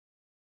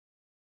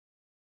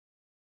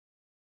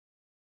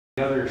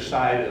the other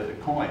side of the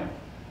coin.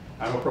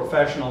 I'm a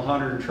professional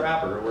hunter and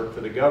trapper. I work for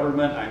the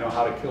government. I know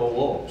how to kill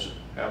wolves.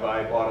 Have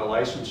I bought a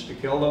license to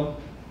kill them?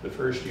 The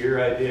first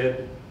year I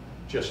did,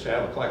 just to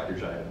have a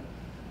collector's item.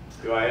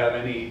 Do I have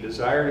any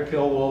desire to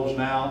kill wolves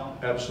now?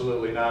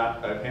 Absolutely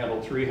not. I've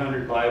handled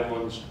 300 live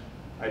ones.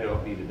 I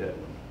don't need a dead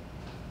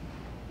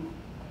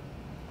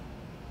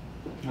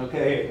one.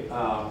 Okay,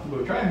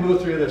 we'll try and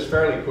move through this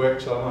fairly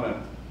quick, so I'm going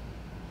to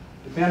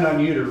depend on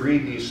you to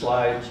read these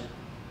slides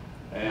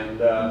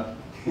and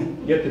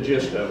get the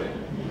gist of it.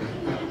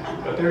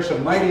 But there's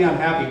some mighty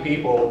unhappy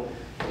people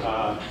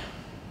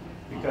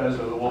because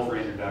of the wolf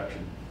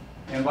reintroduction.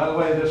 And by the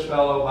way, this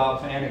fellow, Bob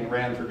Fanning,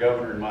 ran for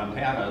governor in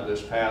Montana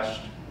this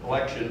past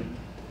election.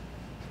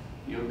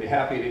 You'll be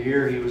happy to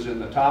hear he was in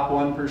the top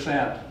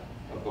 1%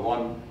 of the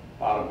bottom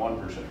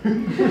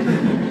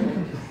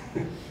 1%.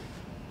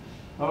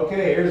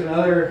 Okay, here's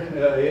another,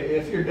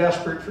 if you're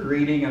desperate for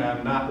reading, and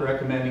I'm not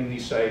recommending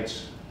these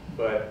sites,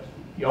 but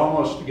you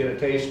almost, to get a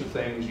taste of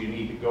things, you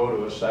need to go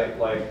to a site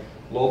like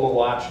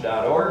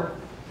lobowatch.org.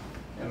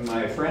 And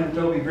my friend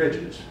Toby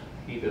Bridges,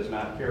 he does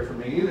not care for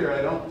me either,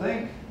 I don't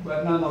think,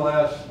 but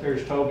nonetheless,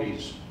 there's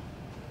Toby's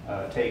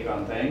take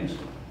on things.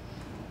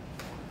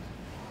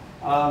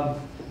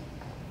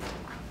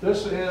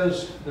 This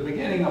is the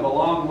beginning of a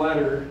long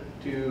letter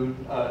to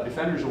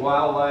Defenders of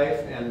Wildlife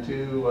and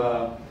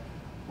to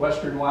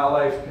Western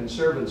Wildlife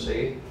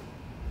Conservancy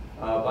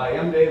by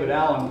M. David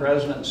Allen,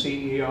 President and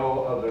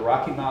CEO of the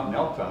Rocky Mountain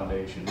Elk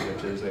Foundation,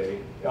 which is a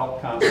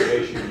elk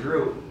conservation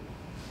group.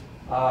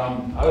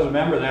 I was a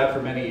member of that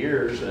for many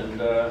years,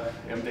 and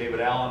M. David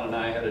Allen and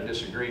I had a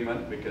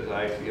disagreement because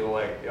I feel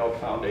like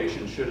Elk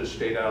Foundation should have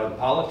stayed out of the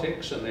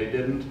politics, and they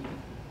didn't.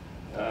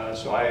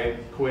 So I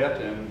quit,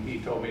 and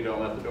he told me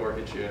don't let the door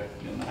hit you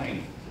in the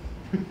hiney.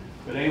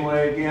 But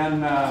anyway,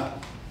 again,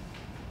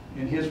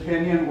 in his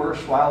opinion,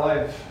 worst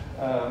wildlife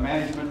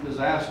management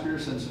disaster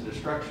since the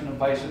destruction of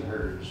bison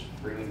herds,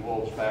 bringing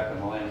wolves back on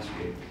the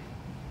landscape.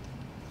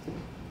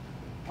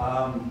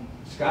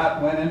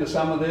 Scott went into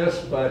some of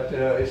this, but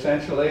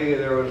essentially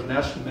there was an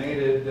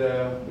estimated,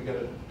 we got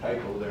a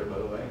typo there by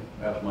the way,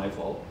 that was my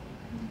fault.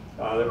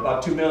 There are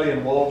about 2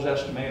 million wolves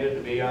estimated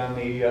to be on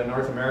the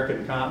North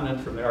American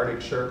continent from the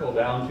Arctic Circle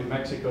down to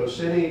Mexico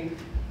City.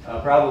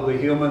 Probably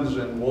humans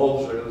and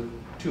wolves are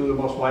two of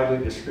the most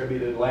widely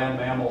distributed land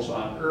mammals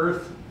on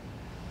Earth.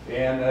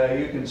 And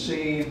you can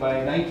see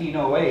by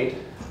 1908,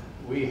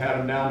 we had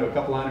them down to a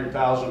couple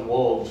 100,000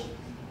 wolves.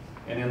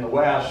 And in the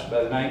West,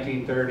 by the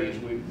 1930s,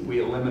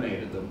 we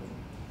eliminated them.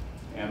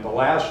 And the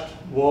last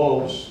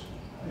wolves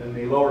in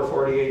the lower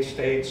 48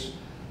 states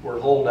were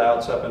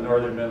holdouts up in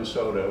northern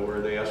Minnesota,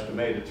 where they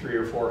estimated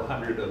 300 or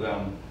 400 of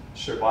them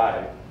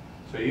survived.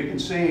 So you can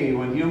see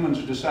when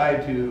humans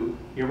decide to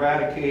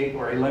eradicate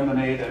or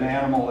eliminate an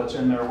animal that's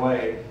in their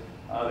way,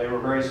 they were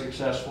very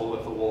successful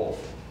with the wolf.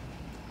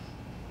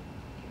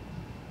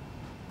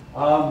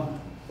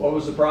 What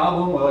was the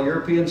problem? Well,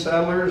 European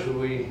settlers,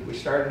 we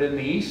started in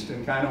the east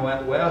and kind of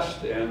went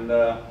west, and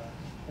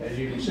as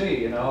you can see,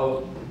 you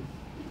know,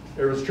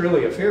 there was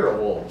truly a fear of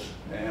wolves.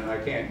 And I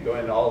can't go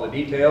into all the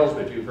details,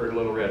 but you've heard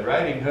Little Red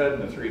Riding Hood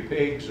and the Three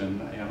Pigs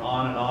and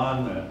on and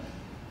on.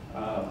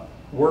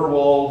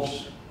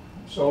 Werewolves,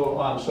 so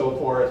on and so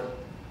forth.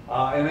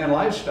 And then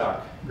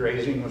livestock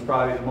grazing was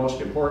probably the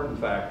most important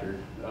factor.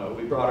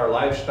 We brought our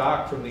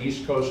livestock from the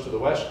east coast to the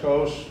west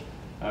coast,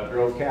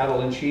 drove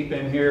cattle and sheep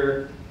in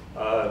here.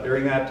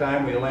 During that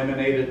time, we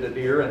eliminated the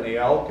deer and the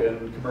elk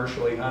and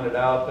commercially hunted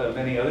out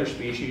many other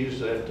species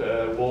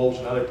that wolves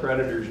and other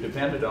predators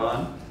depended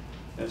on.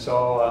 And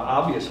so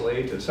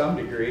obviously, to some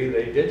degree,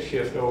 they did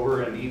shift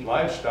over and eat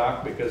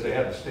livestock because they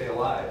had to stay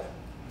alive.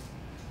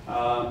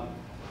 You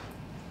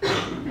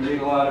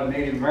read a lot of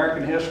Native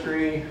American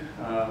history.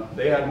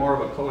 They had more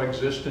of a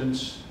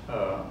coexistence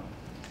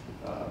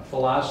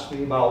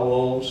philosophy about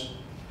wolves.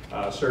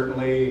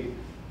 Certainly,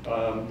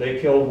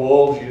 they killed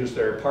wolves, used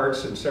their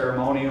parts in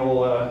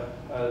ceremonial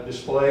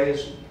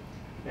displays.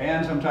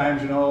 And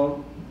sometimes, you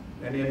know,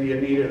 an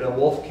Indian needed a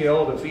wolf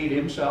kill to feed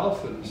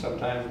himself, and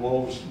sometimes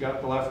wolves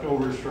got the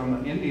leftovers from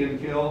an Indian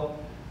kill.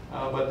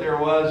 But there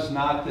was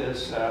not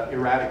this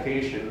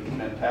eradication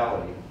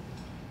mentality.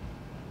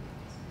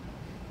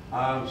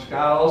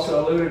 Scott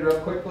also alluded real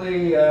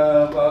quickly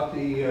about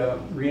the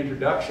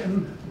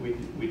reintroduction.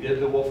 We did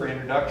the wolf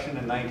reintroduction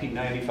in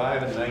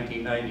 1995 and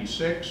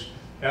 1996.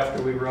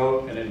 After we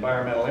wrote an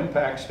environmental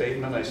impact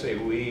statement, I say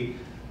we,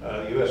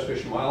 the U.S.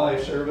 Fish and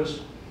Wildlife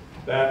Service.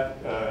 That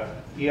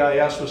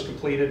EIS was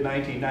completed in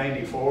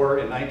 1994.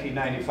 In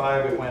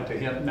 1995, we went to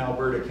Hinton,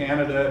 Alberta,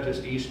 Canada,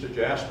 just east of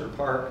Jasper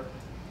Park.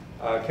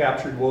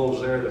 Captured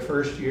wolves there the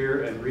first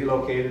year and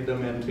relocated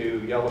them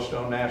into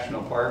Yellowstone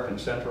National Park in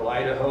central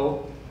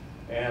Idaho.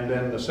 And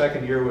then the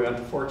second year, we went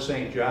to Fort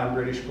St. John,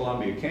 British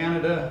Columbia,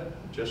 Canada,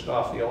 just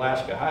off the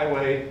Alaska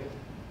Highway.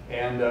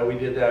 And we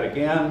did that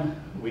again.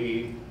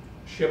 We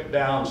shipped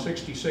down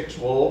 66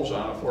 wolves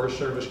on a Forest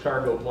Service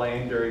cargo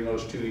plane during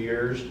those 2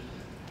 years.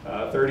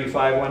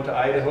 35 went to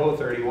Idaho,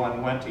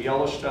 31 went to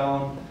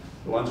Yellowstone.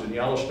 The ones in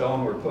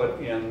Yellowstone were put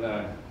in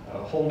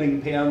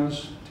holding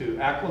pens to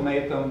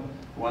acclimate them.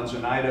 The ones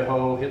in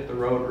Idaho hit the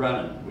road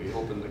running. We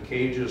opened the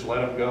cages,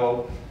 let them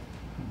go.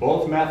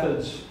 Both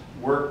methods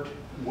worked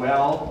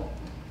well.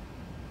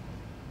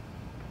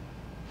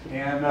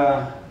 And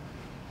got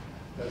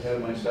ahead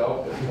of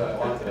myself, but I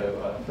want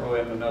to throw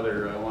in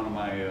another one of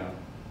my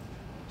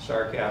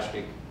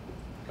sarcastic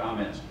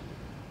comments.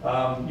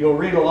 You'll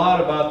read a lot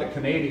about the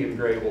Canadian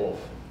gray wolf,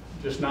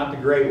 just not the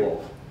gray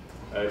wolf.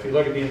 If you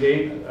look at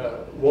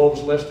the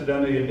wolves listed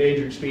under the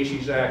Endangered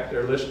Species Act,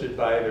 they're listed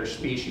by their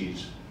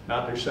species,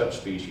 not their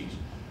subspecies.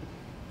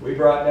 We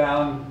brought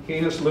down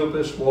Canis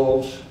lupus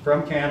wolves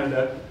from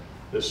Canada,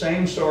 the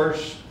same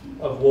source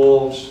of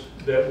wolves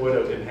that would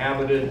have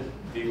inhabited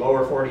the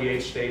lower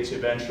 48 states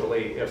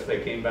eventually if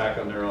they came back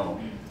on their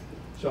own.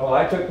 So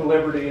I took the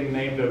liberty and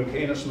named them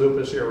Canis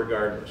lupus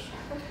irregardless.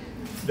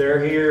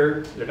 They're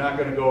here, they're not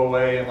going to go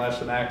away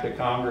unless an act of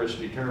Congress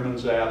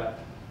determines that.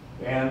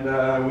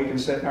 And we can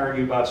sit and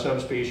argue about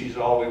subspecies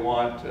all we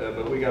want,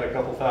 but we got a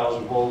couple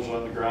thousand wolves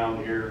on the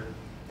ground here,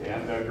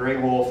 and a gray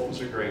wolf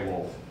is a gray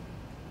wolf.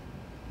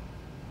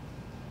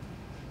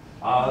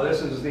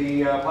 This is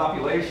the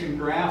population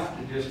graph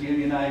to just give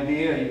you an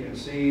idea. You can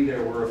see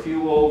there were a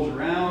few wolves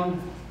around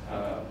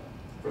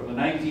from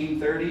the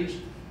 1930s,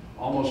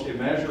 almost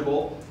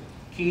immeasurable.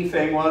 Key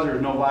thing was there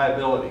was no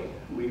viability.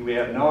 We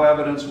had no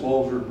evidence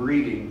wolves were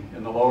breeding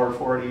in the lower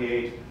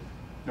 48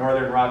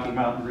 northern Rocky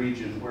Mountain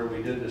region where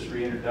we did this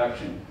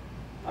reintroduction.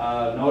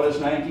 Notice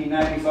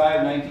 1995,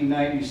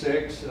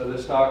 1996,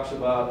 this talks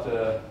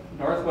about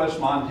northwest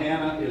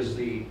Montana is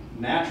the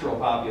natural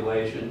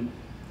population.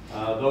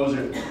 Those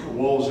are the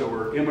wolves that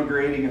were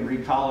immigrating and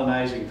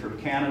recolonizing from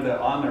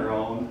Canada on their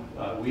own.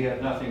 We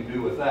had nothing to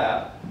do with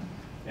that.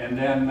 And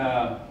then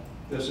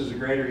this is the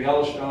greater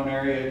Yellowstone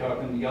area,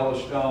 talking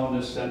Yellowstone,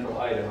 this is central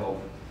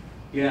Idaho.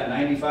 Yeah,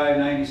 95,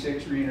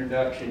 96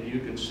 reintroduction, you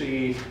can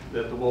see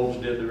that the wolves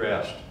did the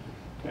rest.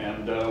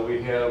 And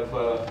we have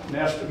an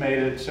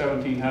estimated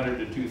 1,700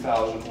 to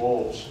 2,000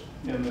 wolves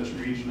in this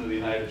region of the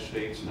United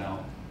States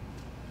now.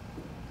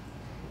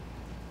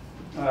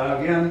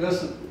 Again,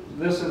 this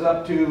is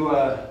up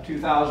to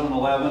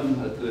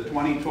 2011, the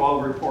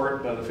 2012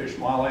 report by the Fish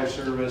and Wildlife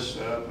Service,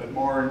 but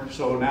more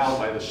so now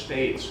by the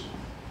states.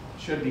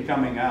 It should be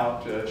coming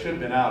out, it should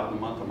have been out in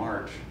the month of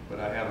March, but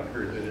I haven't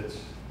heard that it's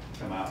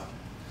come out.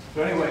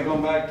 So anyway,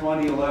 going back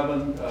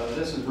 2011,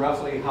 this is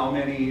roughly how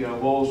many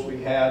wolves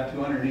we had,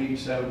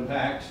 287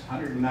 packs,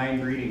 109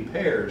 breeding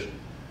pairs.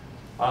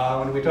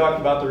 When we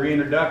talked about the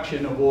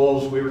reintroduction of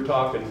wolves, we were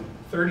talking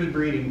 30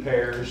 breeding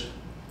pairs,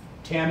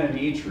 10 in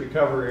each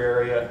recovery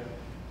area,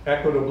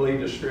 equitably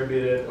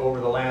distributed over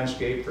the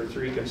landscape for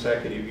 3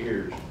 consecutive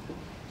years.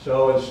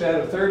 So instead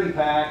of 30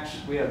 packs,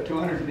 we have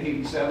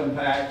 287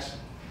 packs,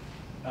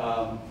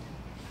 and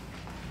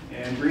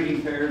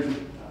breeding pairs,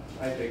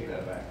 I take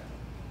that back.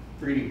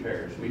 Breeding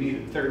pairs. We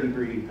needed 30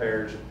 breeding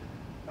pairs.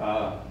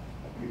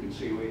 You can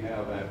see we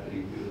have, after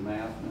you do the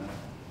math now,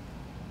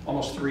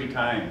 almost 3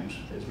 times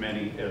as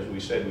many as we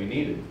said we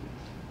needed.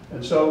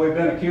 And so we've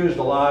been accused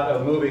a lot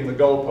of moving the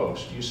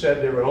goalpost. You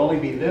said there would only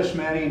be this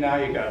many, now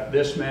you got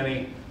this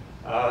many.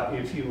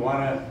 If you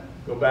want to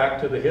go back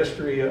to the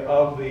history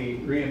of the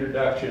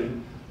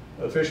reintroduction,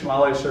 the Fish and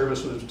Wildlife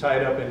Service was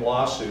tied up in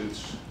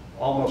lawsuits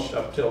almost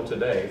up till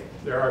today.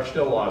 There are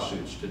still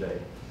lawsuits today.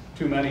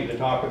 Too many to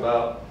talk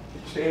about.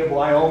 The state of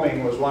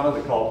Wyoming was one of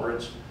the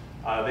culprits.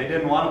 They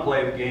didn't want to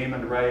play the game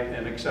and write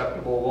an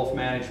acceptable wolf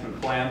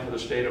management plan for the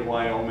state of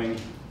Wyoming.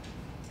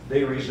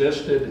 They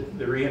resisted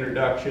the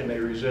reintroduction. They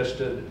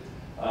resisted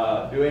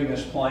doing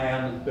this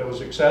plan that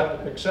was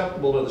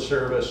acceptable to the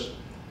service.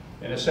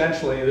 And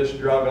essentially, this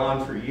drug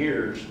on for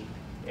years.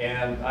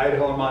 And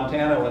Idaho and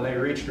Montana, when they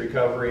reached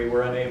recovery,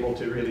 were unable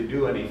to really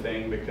do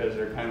anything because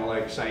they're kind of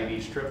like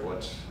Siamese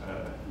triplets.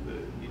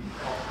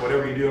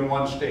 Whatever you do in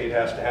one state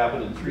has to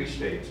happen in 3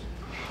 states.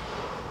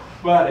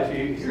 But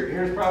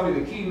here's probably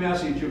the key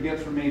message you'll get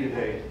from me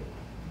today.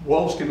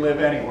 Wolves can live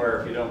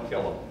anywhere if you don't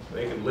kill them.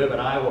 They can live in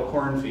Iowa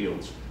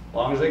cornfields. As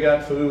long as they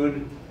got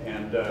food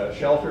and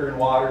shelter and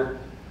water,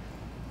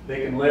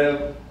 they can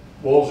live.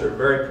 Wolves are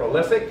very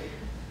prolific.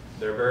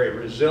 They're very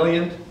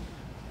resilient.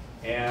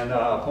 And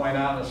I'll point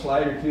out in a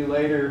slide or 2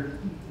 later,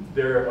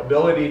 their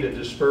ability to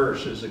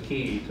disperse is the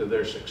key to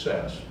their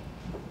success.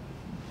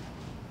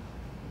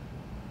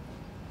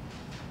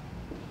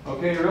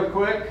 Okay, real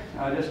quick,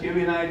 just give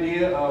you an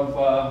idea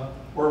of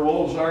where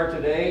wolves are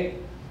today.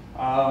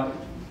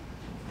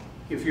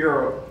 If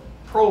you're a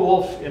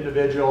pro-wolf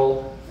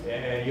individual,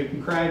 and you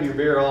can cry in your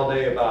beer all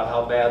day about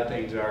how bad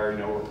things are, you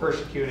know, we're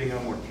persecuting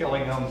them, we're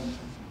killing them,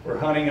 we're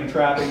hunting and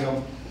trapping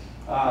them.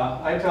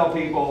 I tell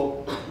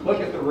people,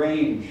 look at the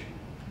range.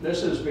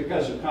 This is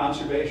because of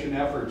conservation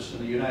efforts in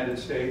the United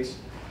States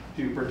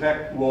to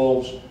protect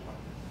wolves.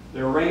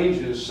 Their range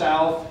is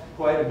south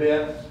quite a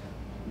bit.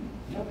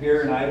 Up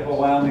here in Idaho,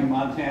 Wyoming,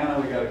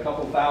 Montana, we got a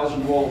couple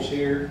thousand wolves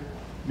here.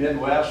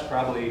 Midwest,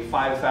 probably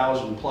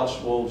 5,000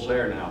 plus wolves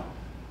there now.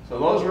 So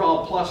those are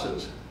all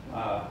pluses.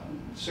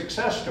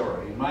 Success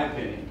story, in my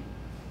opinion.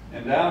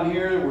 And down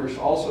here, we're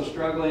also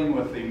struggling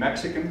with the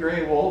Mexican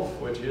gray wolf,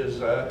 which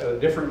is a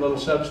different little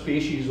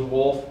subspecies of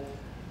wolf.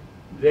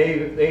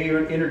 They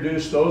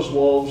introduced those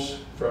wolves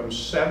from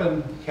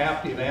 7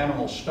 captive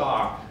animal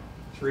stock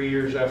 3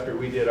 years after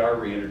we did our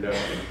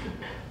reintroduction.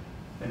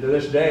 And to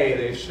this day,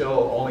 they've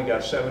still only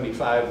got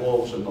 75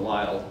 wolves in the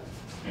wild.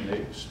 And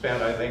they've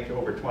spent, I think,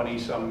 over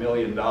 20-some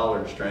million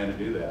trying to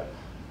do that.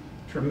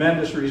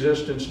 Tremendous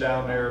resistance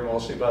down there,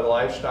 mostly by the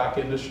livestock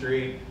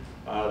industry.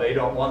 They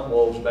don't want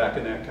wolves back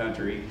in that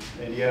country.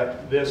 And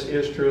yet, this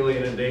is truly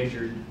an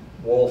endangered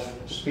wolf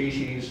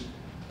species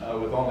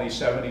with only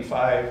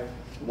 75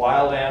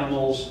 wild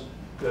animals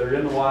that are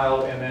in the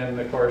wild. And then,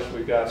 of course,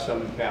 we've got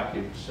some in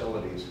captive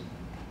facilities.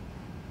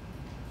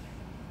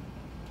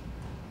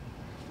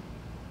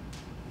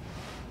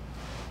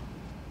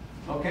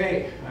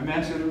 Okay, I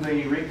mentioned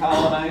the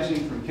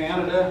recolonizing from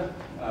Canada,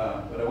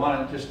 but I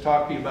want to just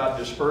talk to you about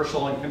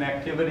dispersal and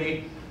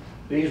connectivity.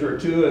 These were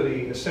 2 of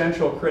the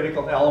essential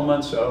critical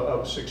elements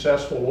of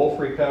successful wolf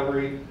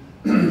recovery.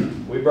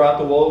 We brought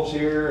the wolves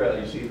here.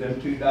 You see them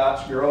 2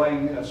 dots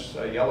growing. That's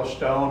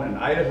Yellowstone and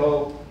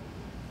Idaho.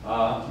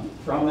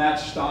 From that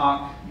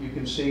stock, you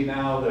can see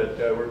now that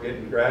we're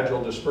getting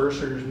gradual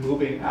dispersers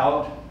moving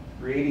out,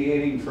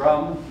 radiating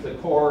from the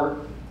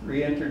core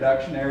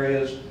reintroduction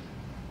areas.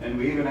 And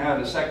we even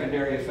had a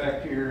secondary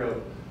effect here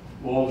of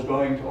wolves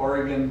going to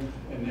Oregon.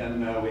 And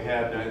then we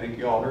had, I think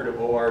you all heard of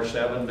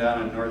OR7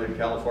 down in Northern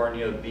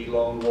California, the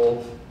lone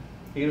wolf.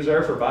 He was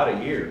there for about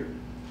a year,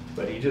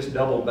 but he just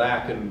doubled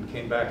back and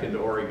came back into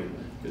Oregon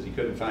because he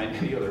couldn't find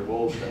any other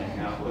wolves to hang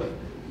out with.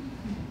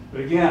 But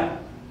again,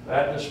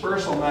 that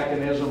dispersal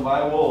mechanism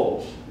by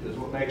wolves is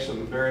what makes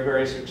them very,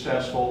 very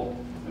successful.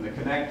 And the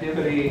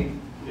connectivity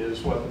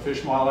is what the Fish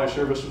and Wildlife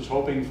Service was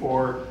hoping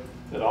for,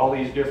 that all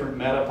these different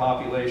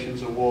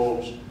meta-populations of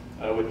wolves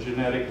would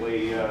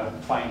genetically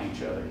find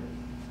each other.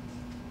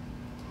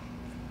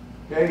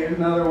 Okay, here's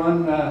another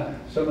one.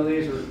 Some of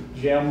these are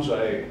gems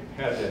I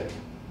had to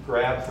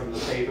grab from the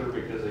paper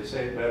because they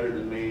say it better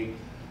than me.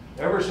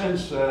 Ever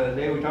since the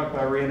day we talked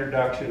about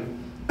reintroduction,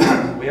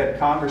 we had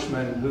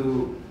congressmen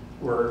who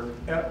were,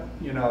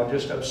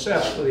 just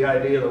obsessed with the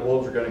idea that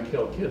wolves are going to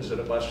kill kids at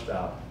a bus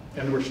stop.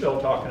 And we're still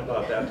talking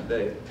about that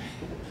today.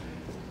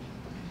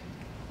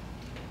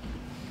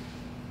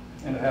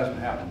 And it hasn't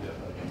happened yet.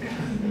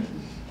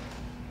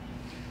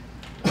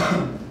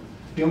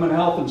 Human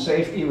health and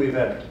safety, we've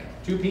had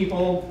 2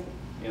 people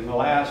in the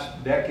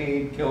last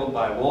decade killed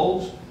by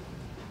wolves.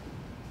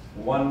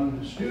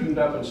 1 student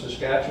up in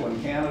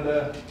Saskatchewan,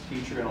 Canada,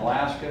 teacher in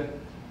Alaska.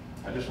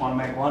 I just want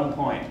to make one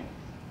point.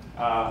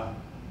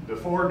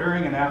 Before,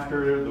 during, and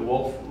after the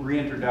wolf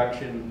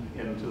reintroduction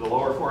into the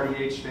lower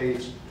 48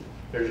 states,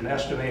 there's an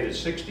estimated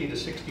 60 to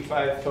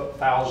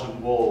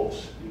 65,000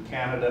 wolves in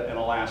Canada and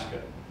Alaska.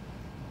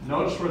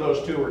 Notice where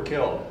those 2 were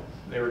killed.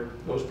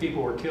 Those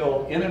people were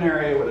killed in an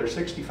area where there's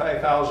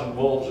 65,000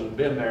 wolves and have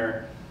been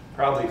there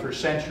probably for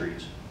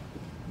centuries.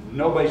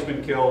 Nobody's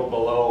been killed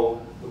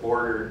below the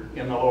border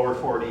in the lower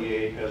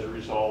 48 as a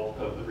result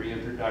of the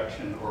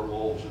reintroduction or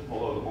wolves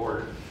below the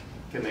border.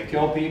 Can they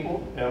kill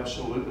people?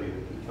 Absolutely,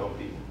 they can kill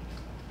people.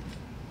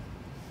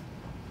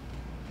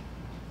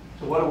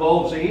 So what do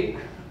wolves eat?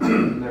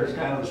 There's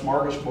kind of the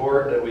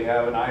smorgasbord that we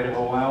have in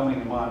Idaho,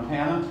 Wyoming, and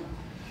Montana,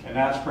 and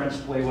that's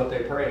principally what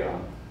they prey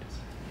on.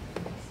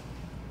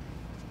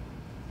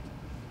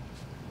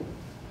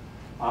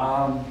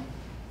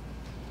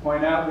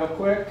 Point out real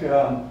quick,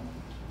 their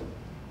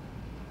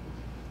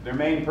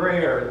main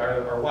prey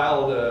are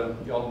wild,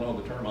 you all know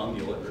the term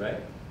ungulate,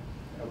 right?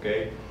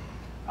 Okay.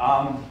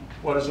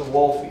 What does a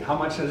wolf eat? How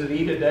much does it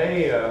eat a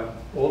day?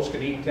 Wolves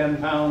can eat 10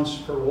 pounds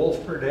per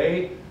wolf per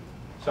day.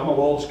 Some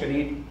wolves can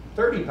eat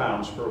 30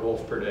 pounds per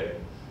wolf per day.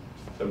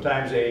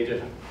 Sometimes they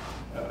just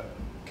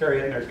carry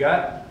it in their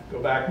gut, go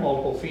back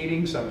multiple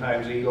feedings.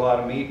 Sometimes they eat a lot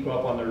of meat, go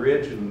up on the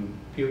ridge and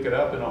puke it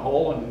up in a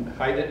hole and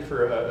hide it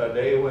for a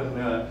day when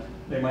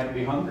they might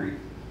be hungry.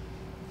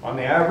 On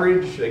the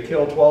average, they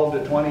kill 12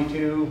 to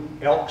 22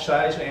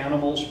 elk-sized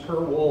animals per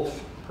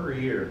wolf per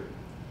year.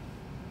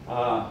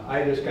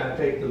 I just kind of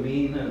take the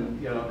mean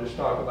and just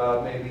talk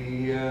about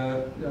maybe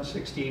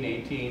 16,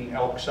 18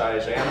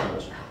 elk-sized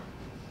animals.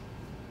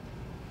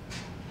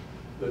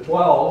 The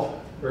 12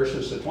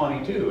 versus the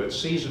 22, it's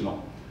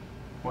seasonal.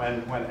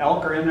 When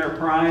elk are in their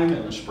prime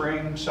in the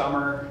spring,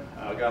 summer,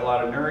 got a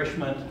lot of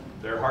nourishment,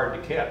 they're hard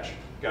to catch.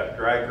 Got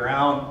dry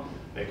ground,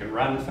 they can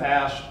run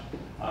fast,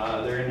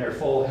 they're in their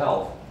full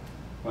health.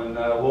 When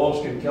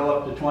wolves can kill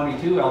up to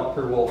 22 elk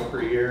per wolf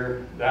per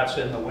year, that's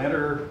in the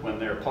winter when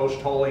they're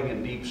post-holing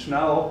in deep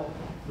snow.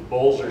 The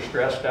bulls are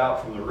stressed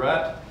out from the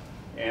rut,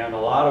 and a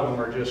lot of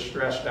them are just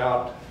stressed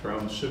out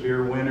from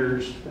severe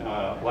winters,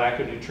 lack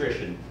of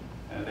nutrition,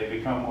 and they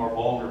become more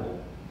vulnerable.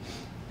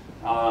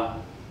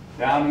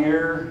 Down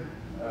here,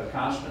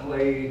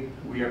 constantly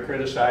we are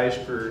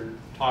criticized for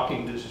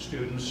talking to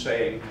students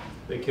saying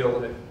they kill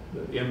the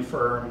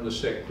infirm, the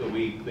sick, the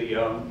weak, the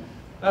young.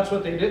 That's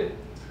what they do.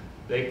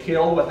 They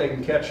kill what they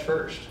can catch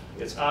first.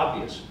 It's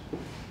obvious.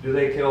 Do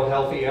they kill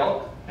healthy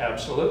elk?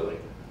 Absolutely.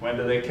 When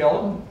do they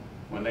kill them?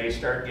 when they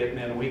start getting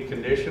in weak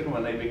condition,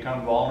 when they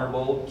become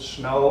vulnerable,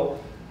 snow,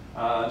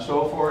 and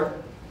so forth.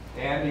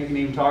 And you can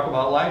even talk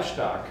about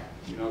livestock.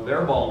 You know,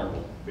 they're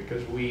vulnerable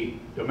because we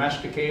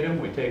domesticate them,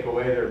 we take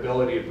away their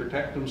ability to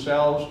protect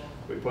themselves,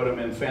 we put them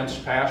in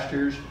fenced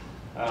pastures,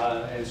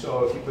 and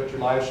so if you put your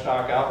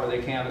livestock out where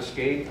they can't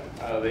escape,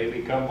 they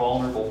become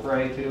vulnerable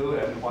prey too,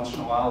 and once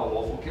in a while a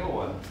wolf will kill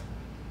one.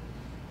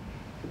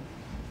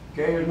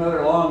 Okay, here's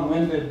another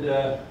long-winded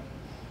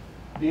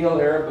deal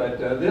here, but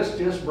this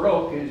just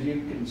broke, as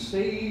you can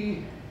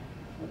see.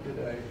 What did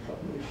I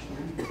publish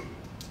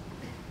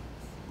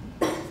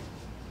here?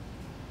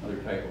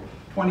 Another typo.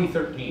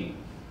 2013.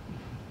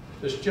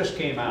 This just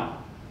came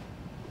out.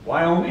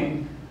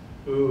 Wyoming,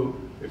 who,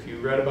 if you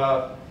read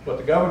about what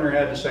the governor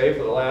had to say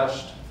for the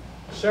last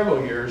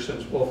several years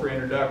since wolf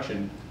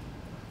reintroduction,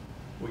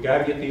 we got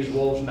to get these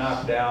wolves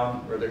knocked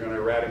down or they're going to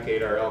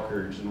eradicate our elk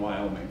herds in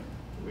Wyoming.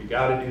 We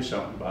got to do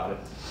something about it.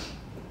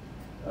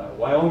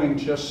 Wyoming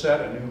just set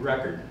a new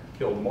record,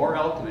 killed more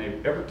elk than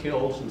they've ever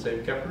killed since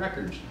they've kept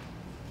records.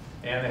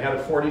 And they had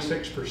a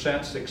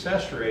 46%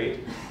 success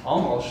rate.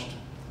 Almost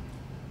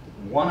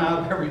 1 out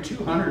of every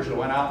 2 hunters that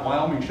went out in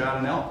Wyoming shot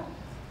an elk.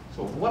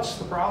 So what's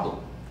the problem?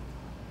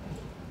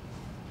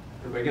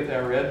 Everybody get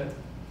that read?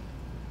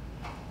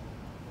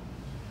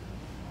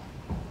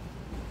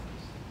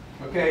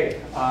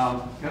 Okay, I'm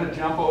going to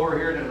jump over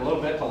here to a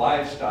little bit to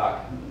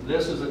livestock.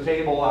 This is a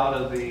table out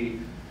of the,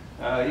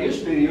 it used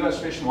to be the U.S.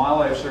 Fish and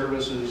Wildlife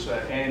Service's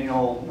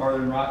annual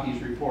Northern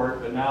Rockies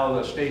report, but now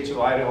the states of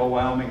Idaho,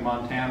 Wyoming,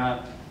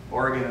 Montana,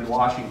 Oregon, and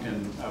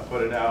Washington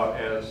put it out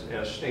as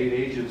state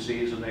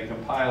agencies, and they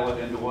compile it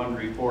into one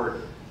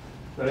report.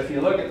 But if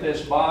you look at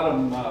this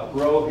bottom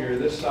row here,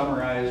 this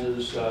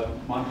summarizes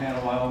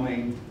Montana,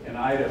 Wyoming, and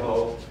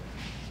Idaho.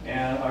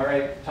 And all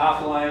right,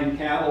 top line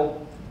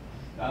cattle.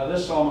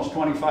 This is almost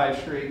 25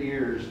 straight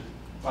years.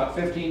 About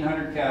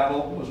 1,500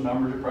 cattle. Those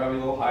numbers are probably a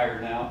little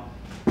higher now.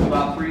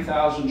 About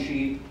 3,000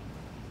 sheep.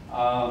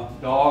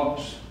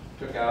 Dogs,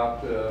 took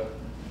out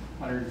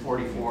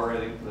 144. I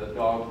think the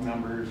dog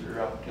numbers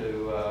are up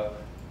to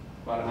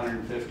about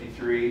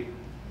 153.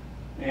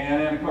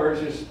 And then, of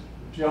course, just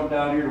jump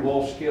down here to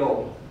wolves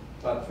killed.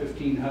 About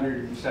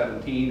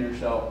 1,517 or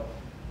so.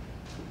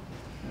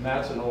 And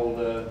that's an old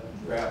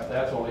graph.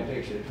 That only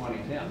takes you to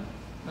 2010.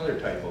 Another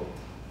typo.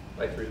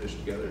 I threw this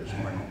together this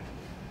morning.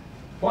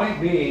 Point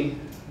being,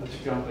 let's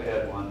jump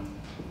ahead one.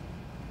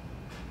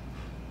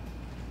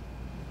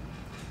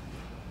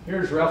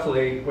 Here's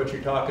roughly what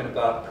you're talking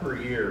about per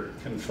year,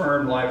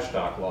 confirmed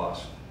livestock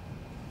loss.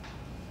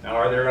 Now,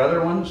 are there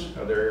other ones?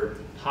 Are there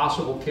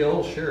possible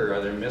kills? Sure.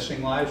 Are there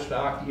missing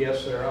livestock?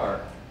 Yes, there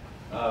are.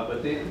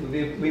 But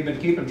we've been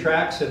keeping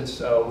track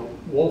since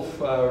wolf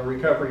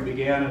recovery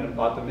began in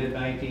about the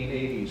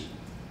mid-1980s.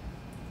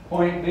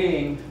 Point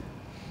being,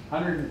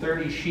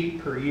 130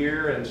 sheep per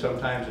year, and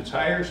sometimes it's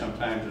higher,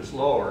 sometimes it's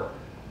lower.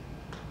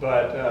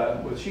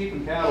 But with sheep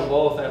and cattle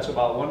both, that's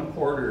about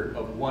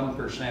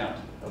 1/4%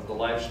 of the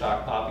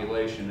livestock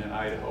population in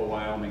Idaho,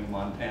 Wyoming,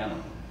 Montana.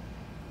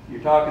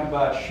 You're talking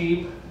about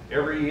sheep.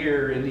 Every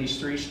year in these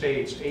 3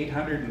 states,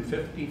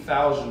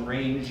 850,000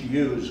 range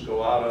ewes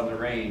go out on the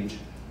range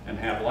and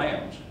have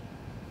lambs.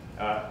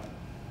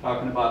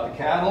 Talking about the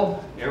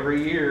cattle,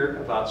 every year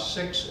about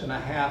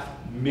 6.5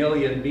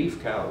 million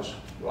beef cows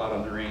go out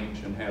on the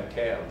range and have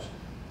calves.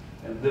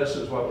 And this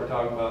is what we're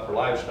talking about for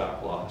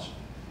livestock loss.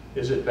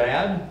 Is it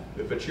bad?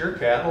 If it's your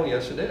cattle,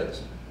 yes it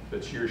is. If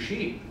it's your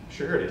sheep,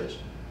 sure it is.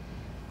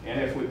 And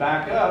if we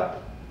back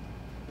up,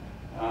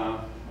 I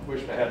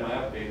wish I had my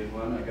updated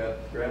one, I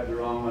grabbed the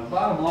wrong one.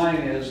 Bottom line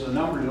is the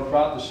numbers are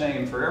about the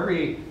same. For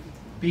every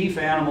beef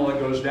animal that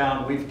goes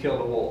down, we've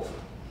killed a wolf.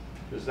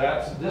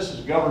 Because this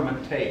is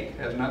government take, it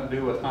has nothing to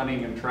do with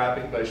hunting and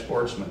trapping by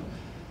sportsmen.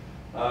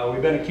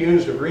 We've been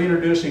accused of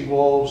reintroducing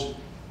wolves,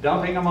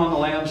 dumping them on the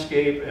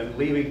landscape, and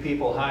leaving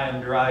people high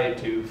and dry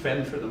to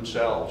fend for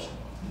themselves.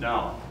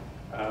 No.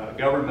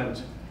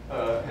 Government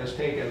has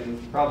taken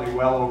probably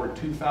well over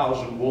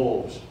 2,000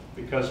 wolves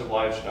because of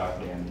livestock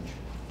damage.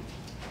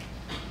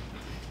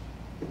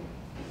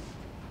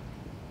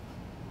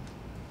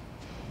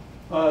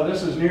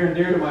 This is near and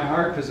dear to my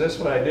heart because this is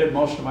what I did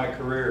most of my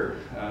career,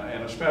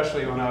 and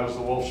especially when I was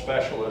the wolf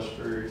specialist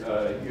for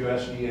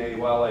USDA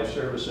Wildlife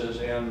Services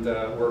and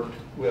worked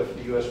with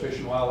the U.S. Fish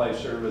and Wildlife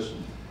Service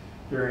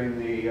during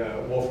the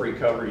wolf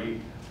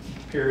recovery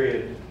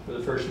period for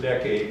the first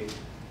decade.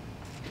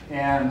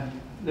 And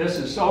this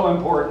is so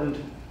important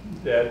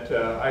that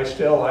I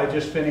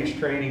just finished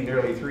training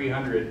nearly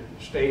 300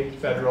 state,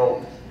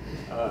 federal,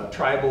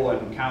 tribal,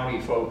 and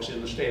county folks in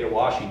the state of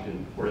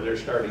Washington where they're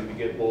starting to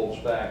get wolves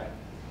back.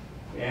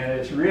 And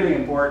it's really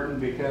important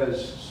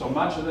because so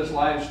much of this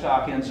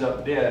livestock ends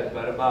up dead,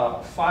 but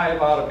about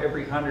 5 out of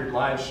every 100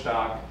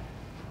 livestock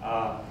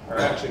are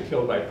actually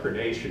killed by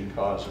predation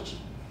causes.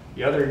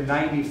 The other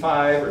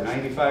 95 or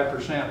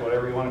 95%,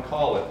 whatever you want to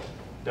call it,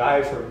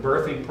 die from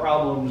birthing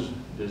problems,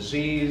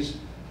 disease,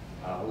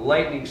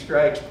 lightning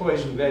strikes,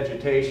 poison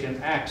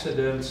vegetation,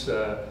 accidents,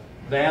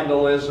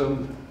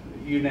 vandalism,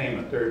 you name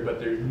it. But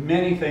there's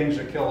many things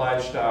that kill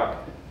livestock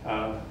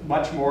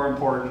much more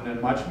important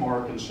and much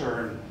more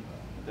concern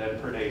than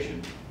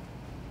predation.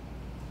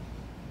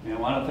 And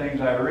one of the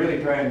things I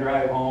really try and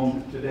drive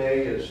home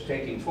today is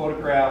taking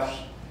photographs,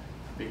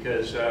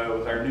 because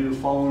with our new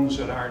phones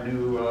and our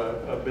new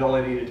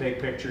ability to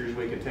take pictures,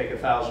 we can take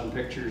 1,000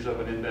 pictures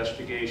of an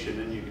investigation,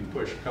 and you can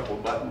push a couple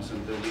buttons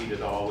and delete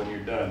it all when you're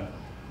done.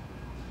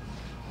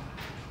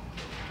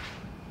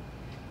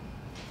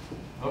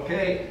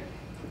 Okay,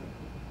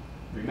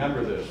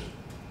 remember this.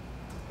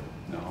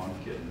 No, I'm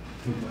kidding.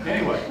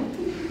 Anyway,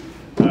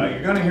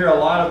 you're going to hear a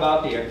lot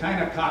about the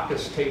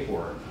Echinococcus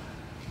tapeworm.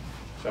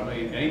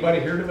 Anybody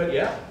heard of it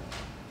yet?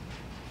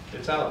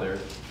 It's out there.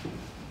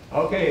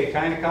 Okay,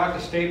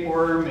 Echinococcus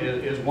tapeworm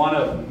is one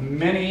of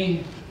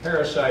many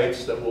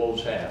parasites that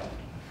wolves have.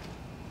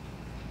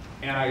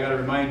 And I got to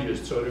remind you,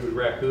 so do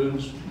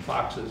raccoons, and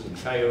foxes, and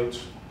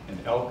coyotes, and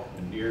elk,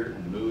 and deer,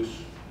 and moose,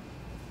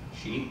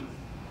 sheep,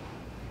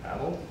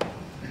 cattle.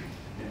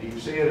 And you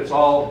see it's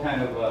all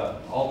kind of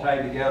all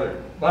tied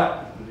together.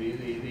 But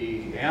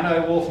the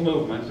anti-wolf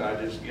movement, I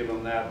just give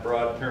them that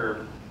broad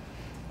term,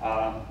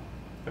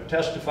 have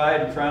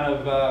testified in front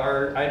of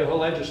our Idaho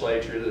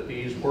legislature that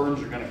these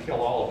worms are going to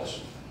kill all of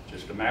us.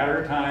 Just a matter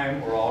of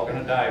time, we're all going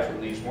to die from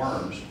these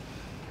worms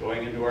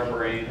going into our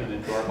brain and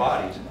into our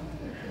bodies.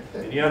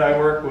 And yet I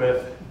work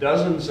with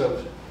dozens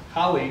of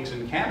colleagues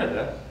in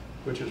Canada,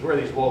 which is where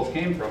these wolves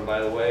came from, by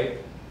the way,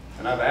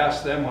 and I've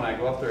asked them when I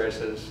go up there, I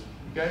says,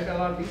 you guys got a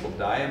lot of people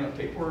dying of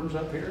tapeworms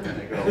up here? And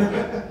they go,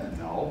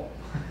 no.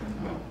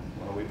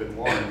 Well, we've been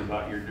warned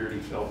about your dirty,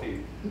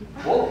 filthy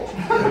wolves.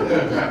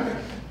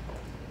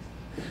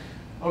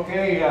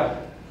 Okay,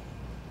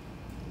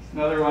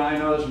 another one I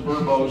know is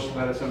verbose,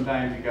 but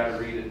sometimes you got to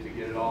read it to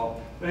get it all.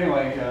 But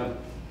anyway,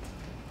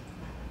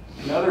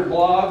 another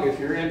blog, if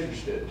you're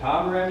interested,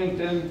 Tom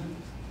Remington,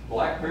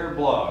 Black Bear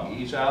blog.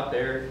 He's out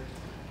there.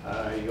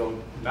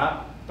 You'll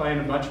not find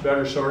a much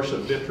better source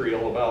of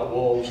vitriol about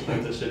wolves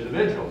than this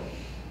individual.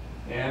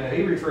 And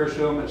he refers to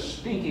them as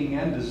stinking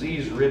and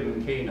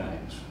disease-ridden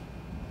canines.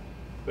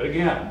 But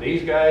again,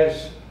 these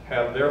guys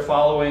have their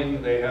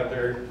following, they have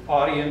their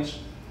audience,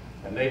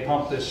 and they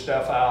pump this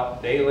stuff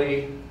out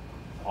daily,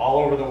 all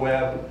over the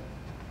web,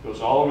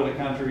 goes all over the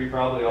country,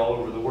 probably all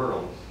over the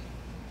world.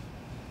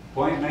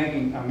 Point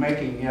I'm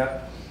making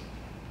yet,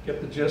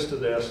 get the gist of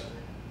this,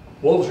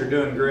 wolves are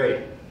doing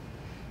great.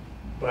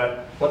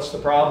 But what's the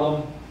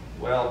problem?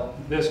 Well,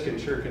 this can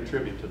sure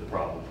contribute to the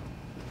problem.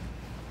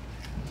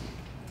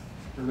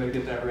 Everybody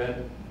get that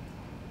read?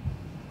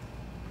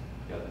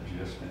 Got the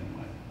gist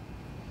anyway.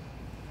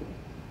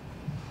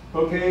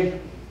 Okay,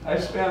 I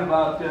spent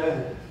about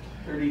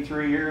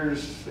 33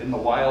 years in the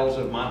wilds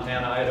of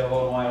Montana,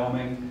 Idaho, and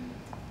Wyoming.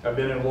 I've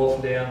been in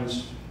wolf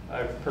dens.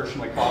 I've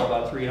personally caught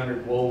about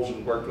 300 wolves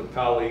and worked with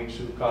colleagues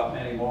who've caught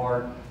many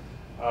more.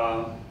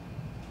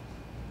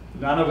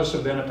 None of us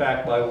have been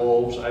attacked by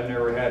wolves. I've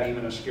never had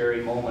even a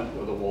scary moment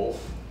with a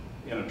wolf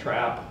in a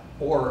trap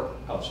or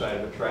outside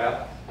of a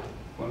trap.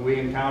 When we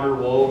encounter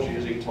wolves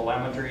using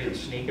telemetry and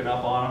sneaking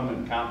up on them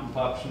and counting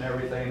pups and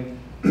everything,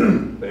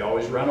 they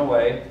always run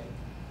away.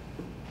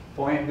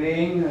 Point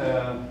being,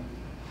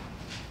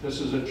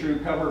 this is a true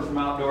cover from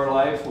Outdoor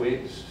Life.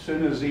 As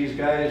soon as these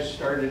guys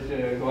started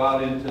to go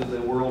out into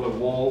the world of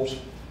wolves,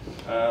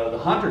 the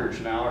hunters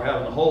now are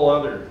having a whole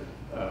other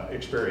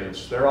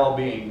experience. They're all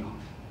being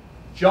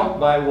jumped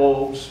by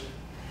wolves,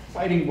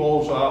 fighting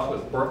wolves off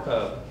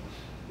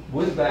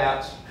with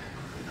bats,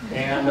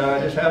 and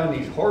just having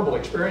these horrible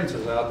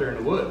experiences out there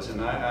in the woods.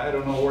 And I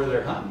don't know where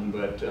they're hunting,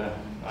 but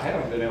I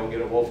haven't been able to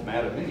get a wolf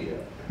mad at me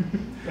yet.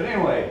 But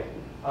anyway,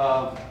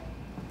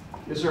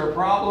 is there a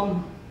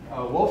problem?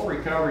 Wolf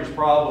recovery's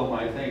problem,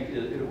 I think,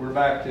 we're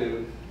back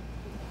to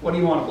what do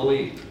you want to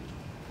believe?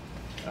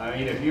 I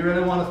mean, if you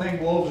really want to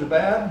think wolves are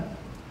bad,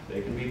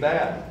 they can be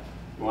bad.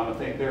 You want to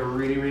think they're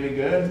really, really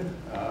good,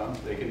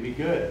 they can be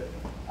good.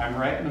 I'm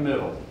right in the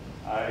middle.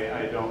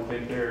 I don't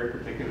think they're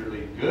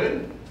particularly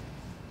good.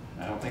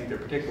 I don't think they're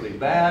particularly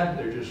bad.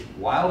 They're just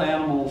wild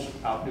animals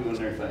out doing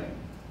their thing.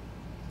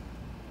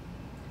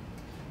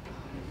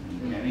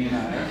 Kenny and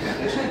I put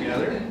this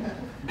together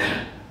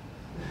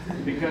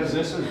because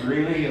this is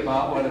really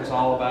about what it's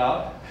all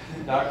about.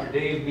 Dr.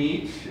 Dave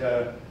Beach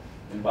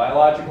in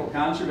Biological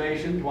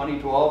Conservation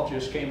 2012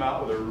 just came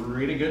out with a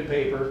really good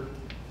paper,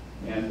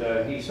 and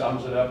he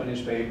sums it up in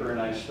his paper, and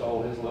I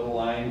stole his little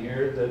line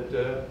here that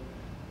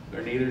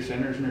they're neither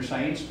sinners nor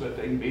saints, but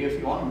they can be if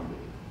you want them to be.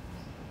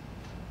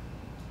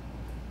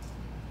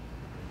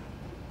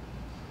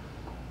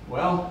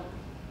 Well,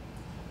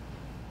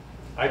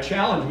 I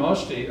challenge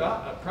most of you,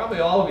 probably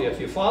all of you, if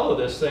you follow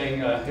this thing,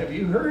 have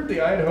you heard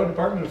the Idaho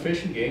Department of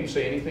Fish and Game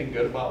say anything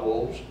good about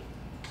wolves?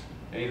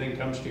 Anything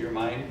comes to your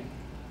mind?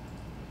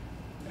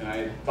 And I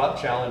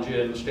about challenge you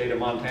in the state of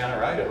Montana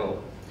or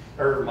Idaho,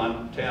 or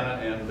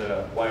Montana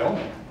and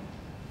Wyoming.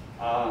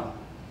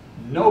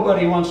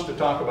 Nobody wants to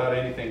talk about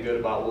anything good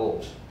about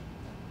wolves.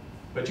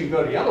 But you can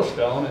go to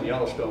Yellowstone, and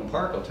Yellowstone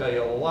Park will tell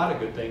you a lot of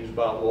good things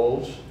about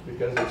wolves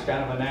because it's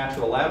kind of a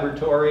natural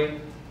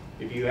laboratory.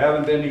 If you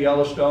haven't been to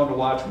Yellowstone to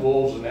watch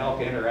wolves and elk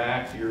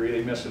interact, you're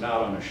really missing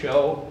out on a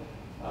show.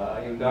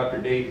 Even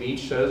Dr. Dave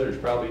Meach says there's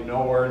probably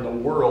nowhere in the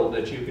world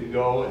that you can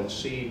go and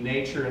see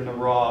nature in the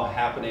raw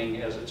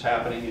happening as it's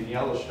happening in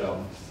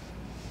Yellowstone.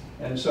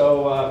 And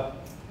so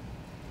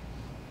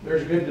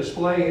there's a good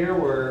display here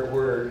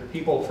where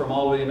people from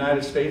all over the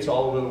United States,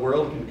 all over the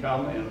world can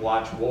come and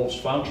watch wolves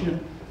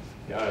function.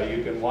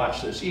 You can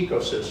watch this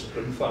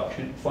ecosystem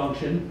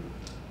function.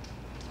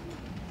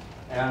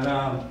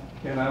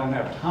 And I don't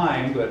have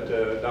time, but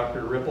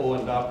Dr. Ripple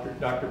and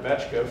Dr.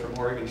 Betchka from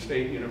Oregon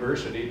State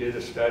University did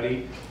a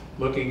study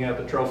looking at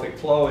the trophic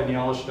flow in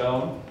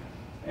Yellowstone.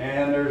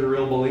 And there's a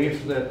real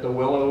belief that the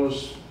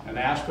willows and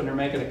aspen are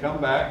making a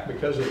comeback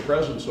because of the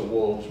presence of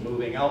wolves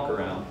moving elk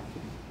around.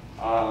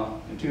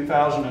 In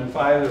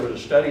 2005, there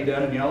was a study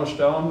done in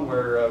Yellowstone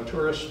where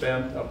tourists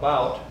spent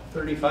about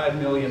 $35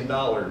 million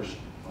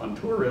on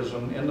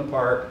tourism in the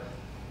park.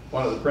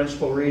 One of the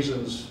principal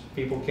reasons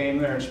people came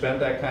there and spent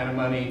that kind of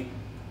money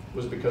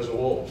was because of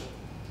wolves.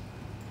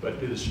 But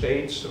do the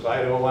states of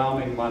Idaho,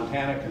 Wyoming,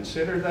 Montana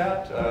consider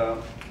that?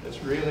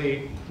 It's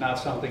really not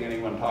something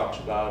anyone talks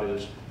about,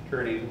 is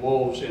turning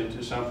wolves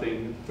into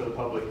something for the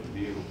public to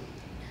view.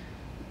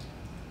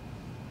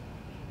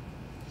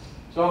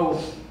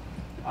 So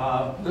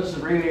this is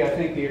really, I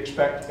think, the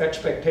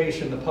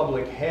expectation the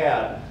public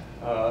had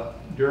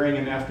during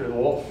and after the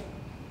wolf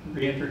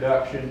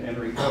reintroduction and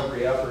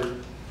recovery effort,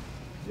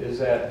 is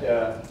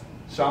that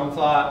some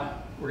thought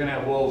we're going to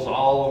have wolves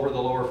all over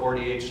the lower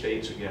 48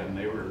 states again.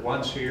 They were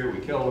once here, we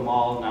killed them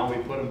all, now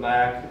we put them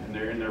back, and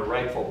they're in their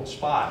rightful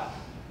spot.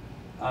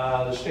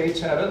 The states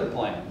had other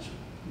plans.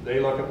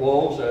 They look at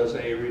wolves as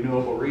a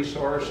renewable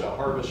resource, a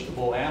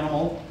harvestable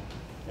animal,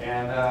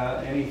 and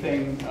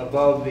anything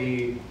above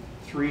the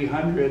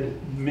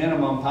 300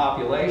 minimum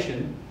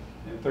population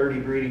and 30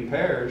 breeding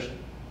pairs,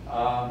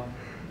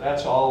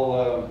 that's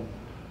all,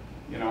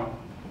 you know,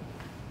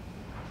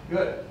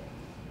 good.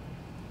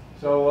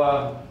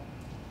 So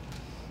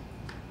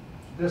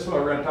this is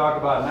what we're going to talk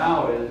about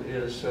now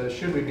is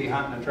should we be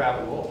hunting and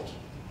trapping wolves?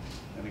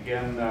 And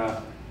again,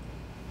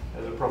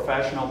 as a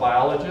professional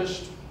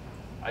biologist,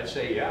 I'd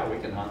say, yeah, we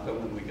can hunt them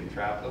and we can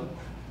trap them.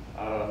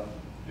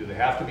 Do they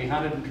have to be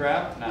hunted and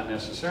trapped? Not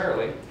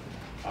necessarily.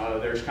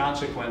 There's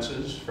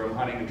consequences from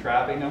hunting and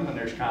trapping them, and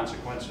there's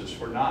consequences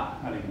for not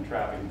hunting and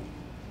trapping them.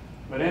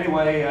 But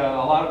anyway, a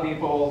lot of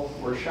people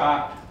were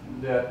shocked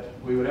that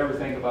we would ever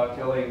think about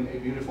killing a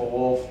beautiful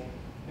wolf,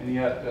 and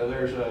yet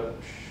there's a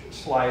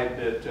slide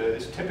that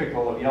is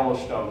typical of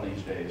Yellowstone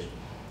these days.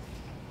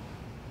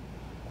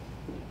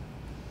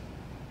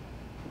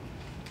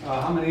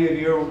 How many of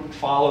you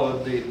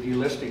followed the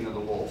delisting of the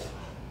wolf?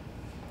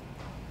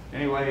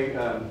 Anyway,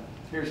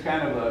 here's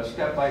kind of a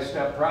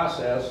step-by-step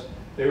process.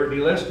 They were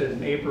delisted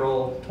in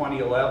April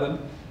 2011,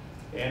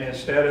 and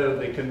instead of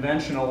the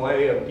conventional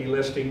way of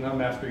delisting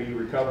them after you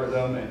recover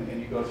them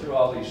and you go through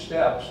all these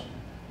steps,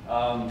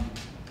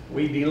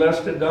 we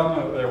delisted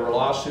them. There were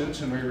lawsuits,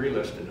 and we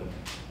relisted them.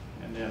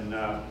 And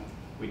then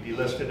we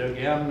delisted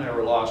again, there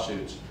were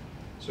lawsuits.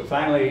 So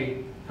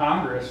finally,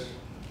 Congress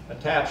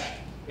attached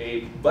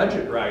a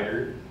budget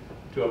rider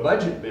to a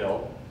budget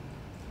bill,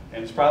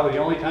 and it's probably the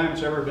only time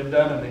it's ever been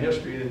done in the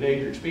history of the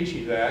Endangered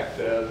Species Act.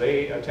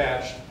 They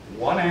attached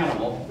one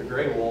animal, the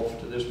gray wolf,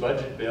 to this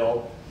budget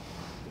bill,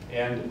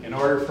 and in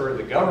order for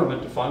the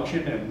government to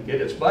function and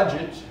get its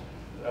budget,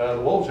 the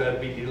wolves had to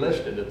be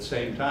delisted at the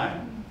same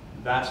time.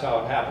 That's how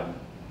it happened.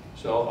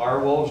 So are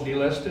wolves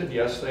delisted?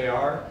 Yes, they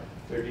are.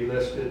 They're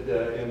delisted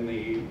in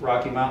the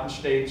Rocky Mountain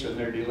states, and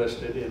they're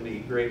delisted in the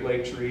Great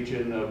Lakes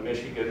region of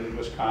Michigan,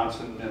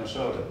 Wisconsin,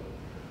 Minnesota.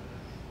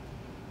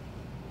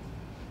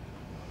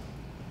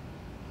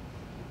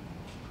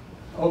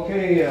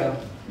 Okay,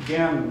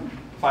 again,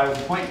 if I was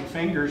pointing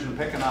fingers and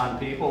picking on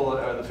people,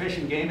 are the Fish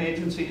and Game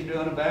agencies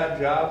doing a bad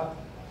job?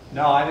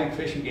 No, I think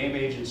Fish and Game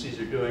agencies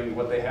are doing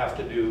what they have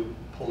to do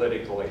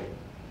politically.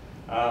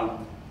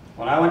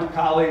 When I went to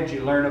college,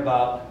 you learn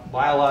about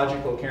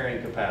biological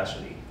carrying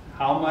capacity.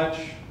 How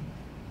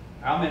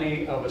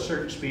many of a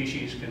certain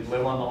species can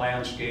live on the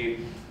landscape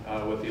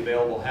with the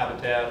available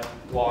habitat,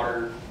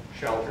 water,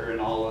 shelter,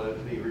 and all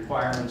of the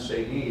requirements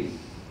they need.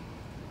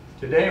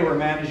 Today we're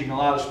managing a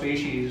lot of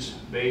species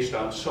based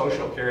on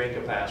social carrying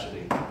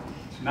capacity.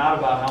 It's not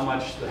about how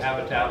much the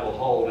habitat will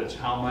hold, it's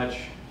how much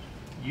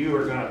you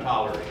are going to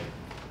tolerate,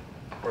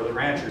 or the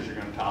ranchers are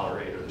going to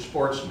tolerate, or the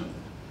sportsmen.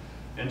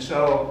 And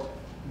so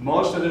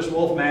most of this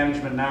wolf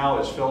management now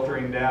is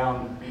filtering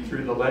down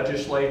through the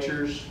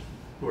legislatures,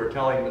 who are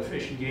telling the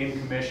Fish and Game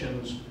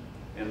commissions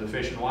and the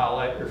fish and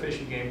wildlife or fish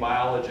and game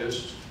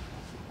biologists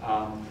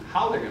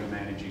how they're going to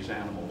manage these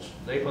animals.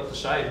 They put the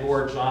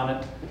sideboards on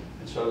it,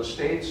 and so the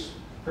states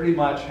pretty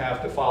much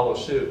have to follow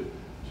suit.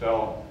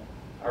 So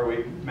are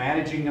we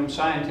managing them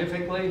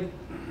scientifically?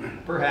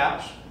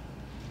 Perhaps.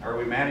 Are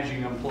we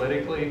managing them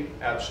politically?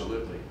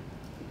 Absolutely.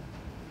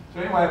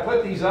 So anyway, I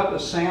put these up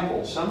as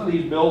samples. Some of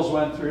these bills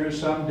went through,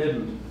 some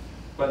didn't.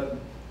 But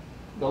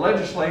the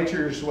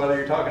legislatures, whether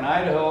you're talking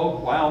Idaho,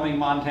 Wyoming,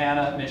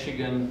 Montana,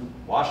 Michigan,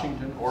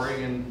 Washington,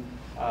 Oregon,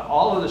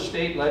 all of the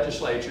state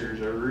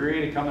legislatures are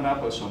really coming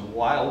up with some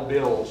wild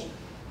bills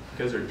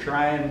because they're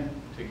trying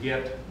to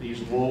get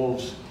these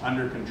wolves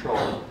under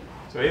control.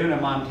 So even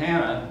in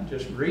Montana,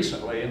 just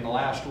recently, in the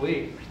last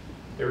week,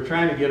 they were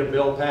trying to get a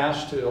bill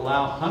passed to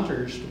allow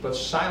hunters to put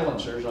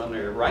silencers on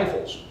their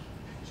rifles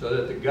so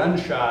that the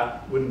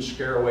gunshot wouldn't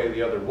scare away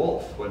the other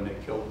wolf when they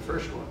killed the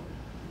first one.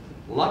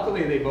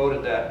 Luckily, they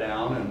voted that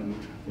down, and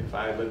if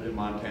I lived in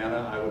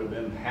Montana, I would have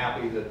been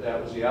happy that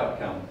that was the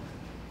outcome.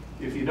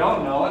 If you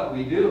don't know it,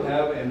 we do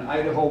have an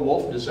Idaho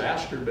wolf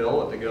disaster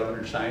bill that the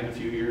governor signed a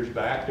few years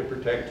back to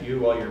protect you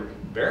while you're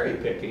berry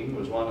picking,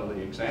 was one of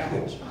the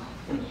examples.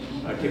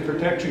 To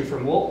protect you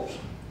from wolves.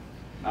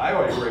 Now, I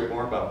always worry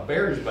more about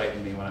bears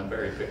biting me when I'm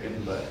berry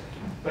picking,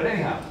 but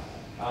anyhow,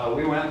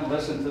 we went and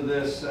listened to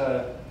this,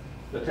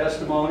 the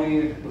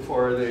testimony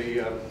before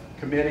the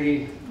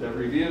committee that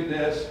reviewed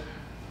this.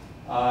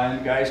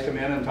 And guys come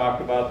in and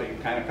talked about the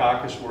kind of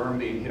caucus worm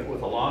being hit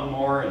with a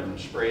lawnmower and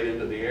sprayed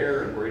into the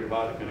air and worried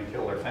about it going to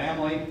kill their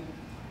family.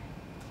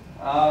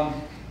 And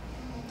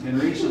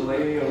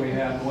recently we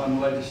had one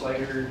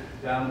legislator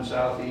down in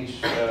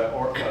southeast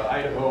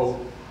Idaho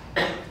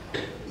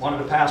wanted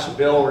to pass a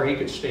bill where he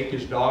could stake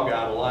his dog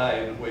out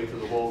alive and wait for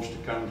the wolves to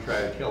come and try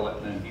to kill it,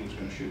 and then he was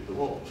going to shoot the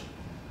wolves.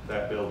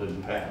 That bill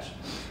didn't pass.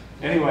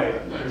 Anyway,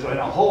 there's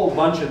a whole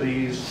bunch of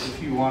these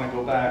if you want to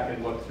go back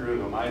and look through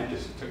them. I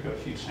just took a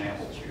few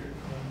samples here.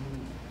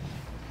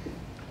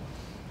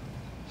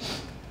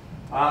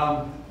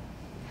 Are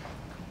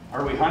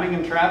we hunting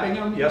and trapping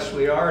them? Yes,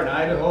 we are in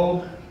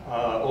Idaho.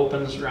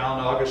 Opens around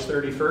August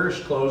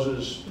 31st,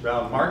 closes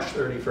around March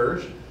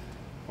 31st.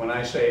 When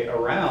I say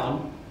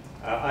around,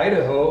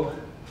 Idaho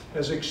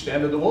has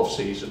extended the wolf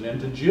season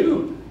into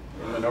June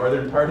in the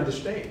northern part of the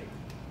state.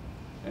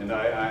 And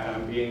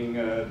I'm being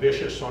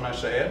vicious when I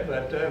say it,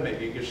 but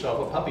maybe get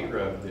yourself a puppy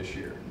rug this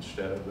year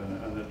instead of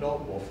an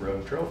adult wolf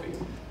rug trophy.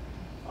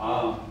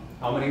 How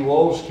many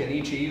wolves can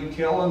each of you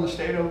kill in the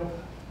state of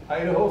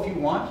Idaho if you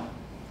want?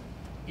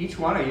 Each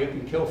one of you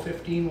can kill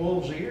 15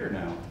 wolves a year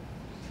now.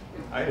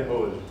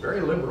 Idaho is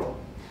very liberal.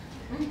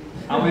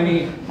 How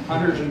many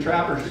hunters and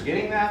trappers are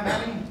getting that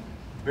many?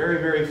 Very,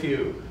 very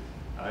few.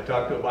 I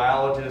talked to a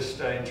biologist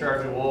in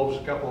charge of wolves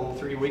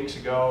 3 weeks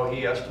ago.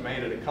 He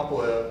estimated a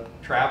couple of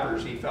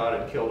trappers he thought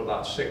had killed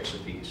about 6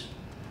 apiece.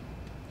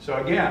 So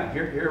again,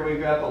 here we've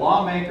got the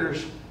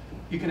lawmakers.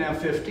 You can have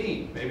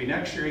 15. Maybe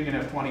next year you can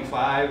have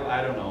 25.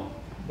 I don't know.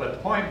 But the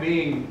point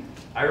being,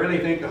 I really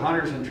think the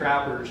hunters and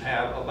trappers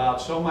have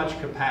about so much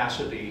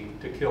capacity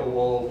to kill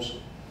wolves.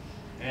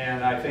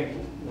 And I think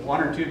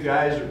 1 or 2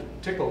 guys are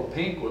tickled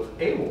pink with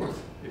a wolf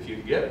if you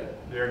get it.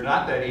 They're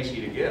not that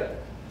easy to get.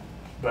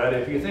 But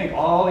if you think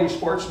all these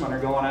sportsmen are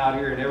going out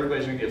here and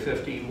everybody's going to get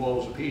 15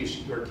 wolves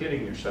apiece, you're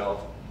kidding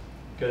yourself.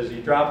 Because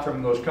you drop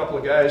from those couple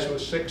of guys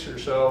with 6 or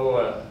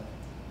so,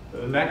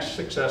 the next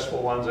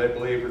successful ones, I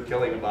believe, are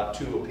killing about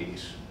 2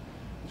 apiece.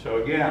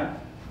 So again,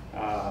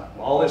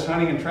 all this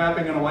hunting and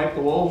trapping going to wipe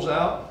the wolves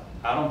out?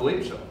 I don't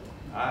believe so.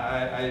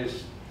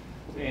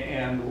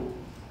 And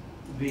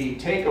the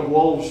take of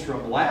wolves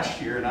from last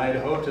year in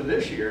Idaho to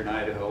this year in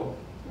Idaho,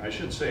 I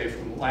should say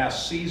from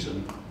last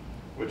season,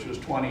 which was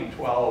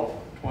 2011,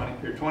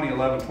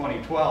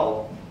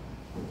 2012.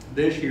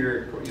 This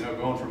year,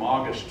 going from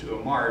August to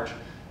March,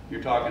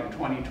 you're talking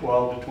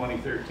 2012 to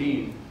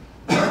 2013.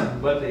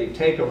 But the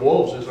take of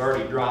wolves has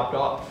already dropped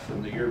off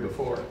from the year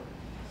before.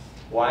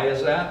 Why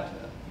is that?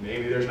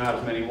 Maybe there's not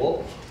as many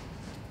wolves.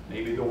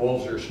 Maybe the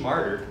wolves are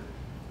smarter.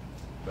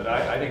 But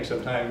I think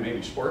sometimes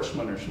maybe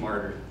sportsmen are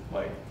smarter.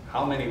 Like,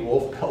 how many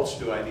wolf pelts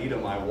do I need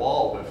on my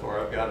wall before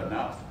I've got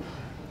enough?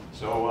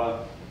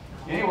 So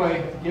anyway,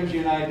 it gives you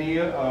an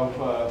idea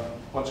of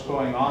what's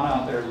going on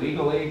out there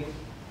legally.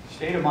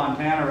 State of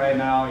Montana right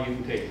now, you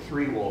can take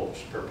 3 wolves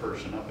per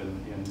person up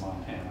in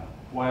Montana.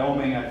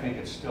 Wyoming, I think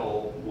it's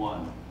still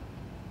 1.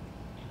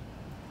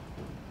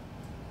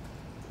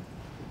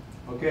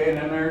 Okay, and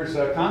then there's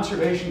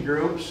conservation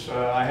groups.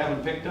 I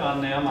haven't picked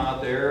on them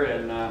out there,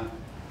 and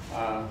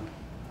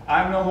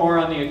I'm no more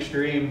on the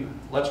extreme,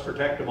 let's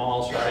protect them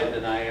all side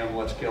than I am,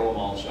 let's kill them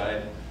all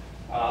side.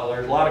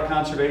 There's a lot of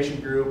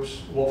conservation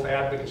groups, wolf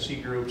advocacy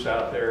groups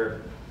out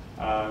there,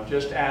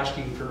 just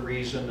asking for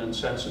reason and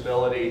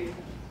sensibility.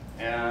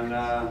 And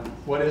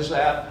what is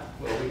that?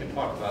 Well, we can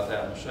talk about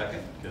that in a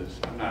second, because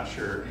I'm not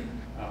sure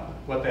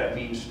what that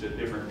means to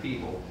different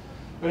people.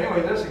 But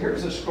anyway,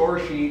 here's a score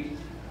sheet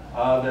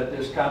that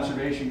this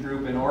conservation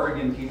group in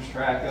Oregon keeps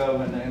track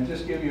of, and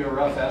just give you a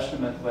rough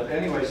estimate. But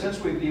anyway,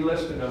 since we've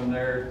delisted them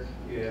there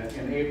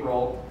in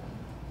April,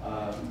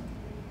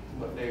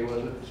 what day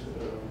was it?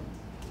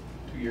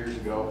 2 years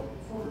ago.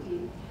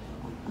 14.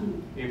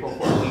 April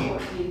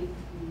 14th.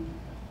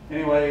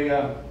 Anyway,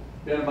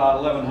 been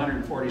about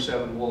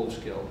 1,147 wolves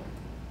killed.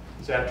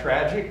 Is that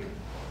tragic?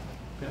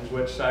 Depends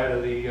which side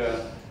of the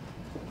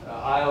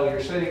aisle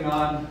you're sitting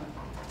on.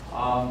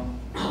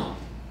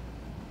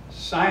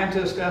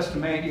 Scientists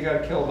estimate you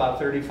got to kill about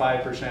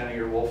 35% of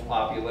your wolf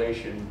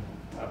population,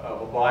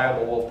 of a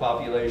viable wolf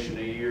population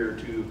a year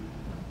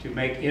to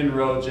make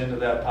inroads into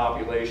that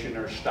population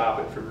or stop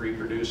it from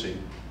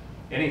reproducing.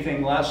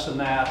 Anything less than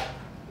that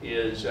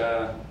is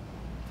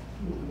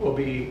will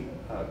be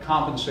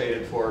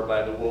compensated for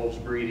by the wolves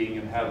breeding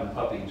and having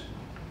puppies.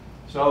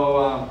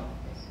 So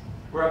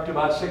we're up to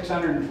about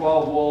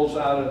 612 wolves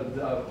out of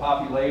a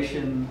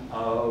population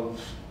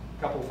of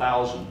a couple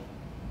thousand.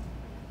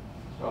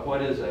 So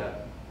what is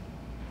that?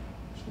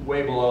 It's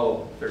way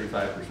below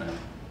 35%.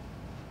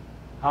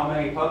 How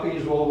many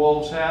puppies will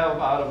wolves have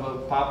out of a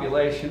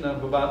population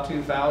of about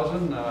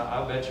 2,000?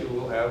 I'll bet you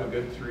we'll have a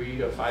good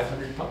 300 to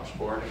 500 pups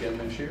born again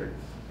this year.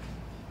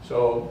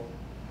 So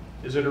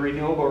is it a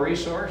renewable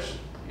resource?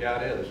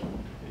 Yeah, it is.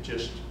 It's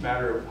just a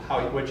matter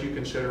of what you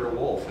consider a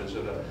wolf. Is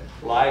it a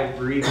live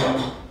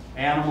breathing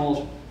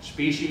animal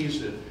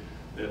species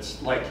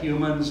that's like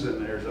humans,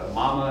 and there's a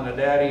mama and a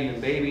daddy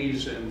and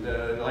babies, and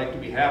they like to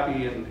be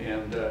happy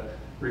and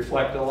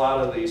reflect a lot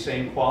of the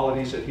same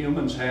qualities that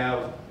humans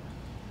have?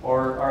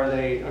 Or are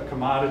they a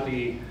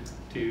commodity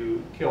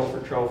to kill for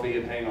trophy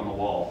and hang on the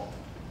wall?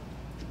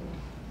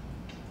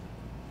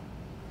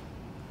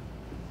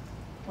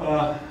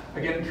 I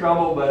get in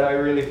trouble, but I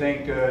really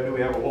think, do we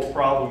have a wolf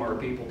problem or a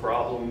people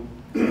problem?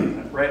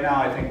 Right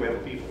now, I think we have a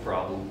people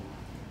problem,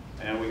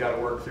 and we got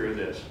to work through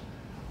this.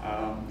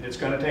 It's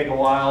going to take a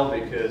while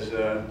because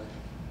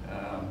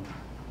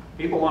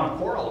people want to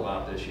quarrel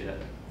about this yet.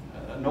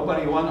 I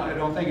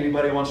don't think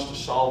anybody wants to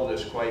solve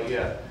this quite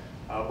yet.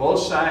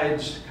 Both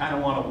sides kind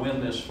of want to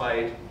win this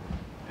fight,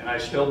 and I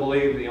still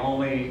believe the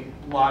only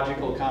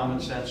logical,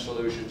 common sense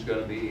solution is going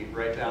to be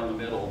right down the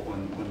middle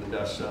when the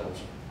dust settles.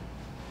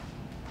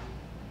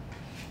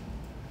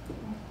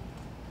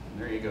 And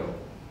there you go.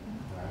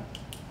 All right.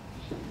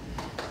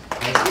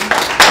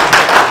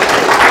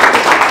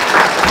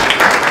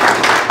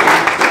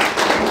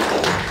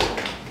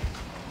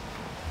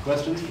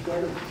 Questions,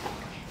 Ricardo?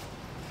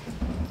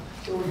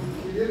 So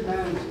we did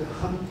manage to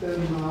hunt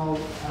them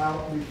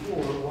out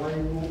before. Why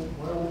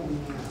won't we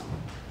now?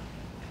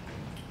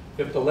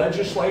 If the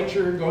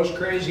legislature goes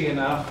crazy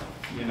enough,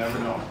 you never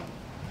know.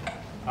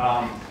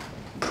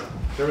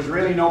 There was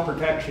really no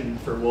protection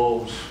for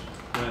wolves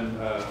when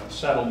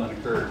settlement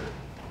occurred.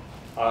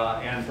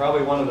 And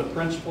probably one of the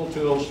principal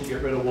tools to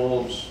get rid of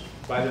wolves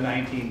by the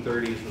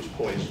 1930s was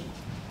poison.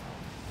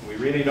 We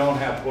really don't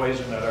have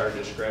poison at our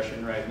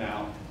discretion right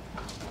now.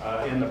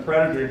 In the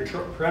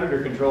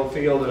predator control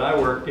field that I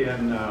worked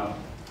in,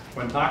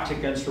 when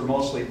toxicants were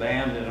mostly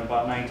banned in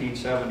about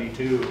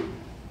 1972,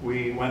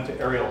 we went to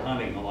aerial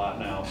hunting a lot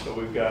now. So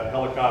we've got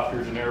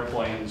helicopters and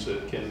airplanes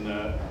that can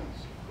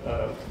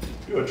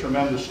do a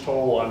tremendous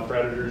toll on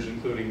predators,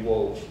 including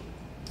wolves.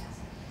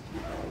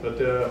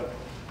 But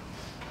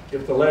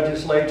if the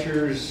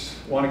legislatures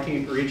want to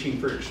keep reaching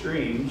for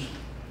extremes,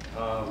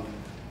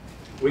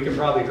 we can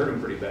probably hurt them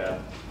pretty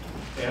bad.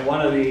 And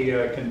one of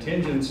the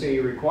contingency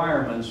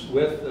requirements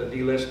with the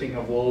delisting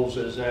of wolves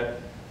is that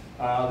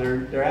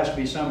there has to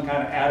be some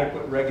kind of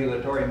adequate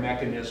regulatory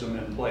mechanism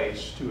in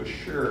place to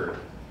assure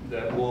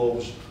that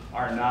wolves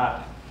are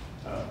not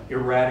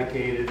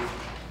eradicated.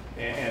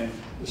 And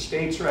the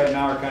states right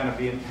now are kind of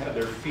have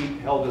their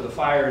feet held to the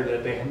fire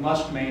that they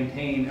must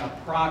maintain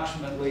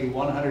approximately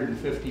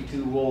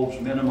 152 wolves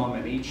minimum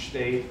in each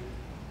state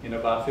in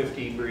about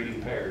 15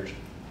 breeding pairs.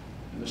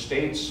 And the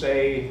states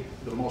say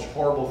the most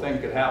horrible thing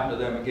could happen to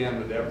them again,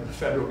 that the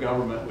federal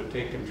government would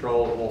take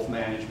control of wolf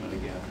management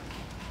again.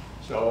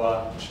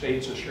 So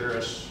states assure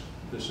us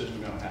this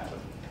isn't going to happen.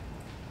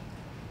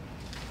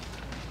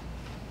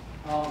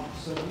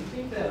 So do you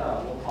think that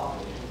wolf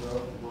population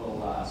growth will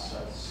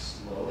start to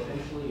slow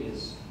eventually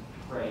as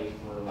prey,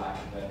 for lack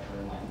of a better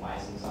term, like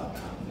wisens up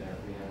from their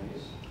free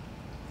use?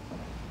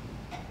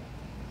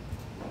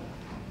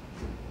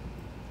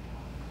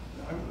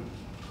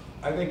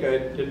 I think I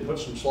didn't put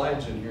some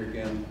slides in here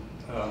again.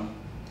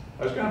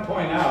 I was going to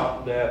point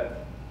out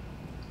that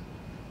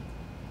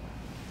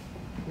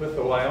with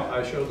the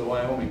I showed the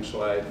Wyoming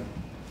slide,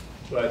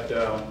 but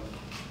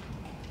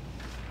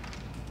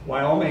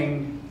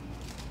Wyoming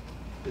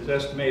is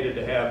estimated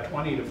to have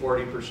 20 to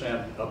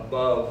 40%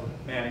 above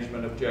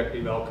management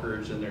objective elk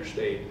herds in their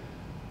state.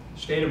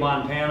 State of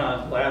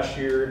Montana last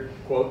year,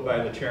 quote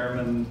by the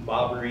chairman,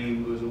 Bob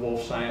Ream, who's a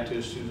wolf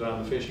scientist who's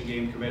on the Fish and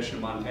Game Commission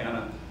of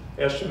Montana,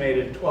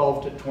 estimated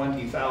 12 to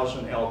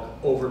 20,000 elk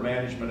over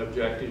management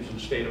objectives in the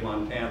state of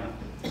Montana.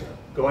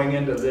 Going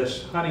into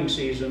this hunting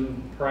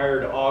season, prior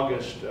to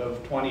August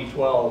of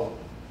 2012,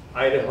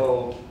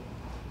 Idaho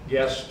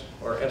guessed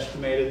or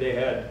estimated they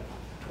had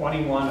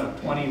 21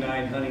 of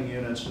 29 hunting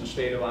units in the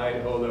state of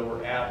Idaho that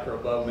were at or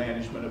above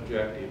management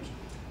objectives.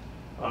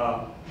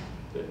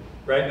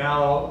 Right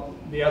now,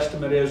 the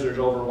estimate is there's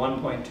over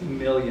 1.2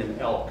 million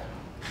elk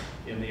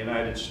in the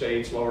United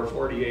States, lower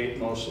 48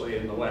 mostly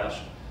in the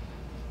West.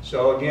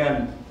 So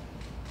again,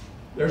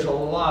 there's a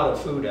lot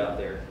of food out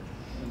there.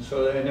 And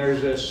so then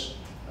there's this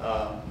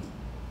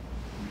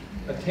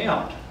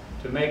attempt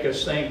to make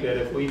us think that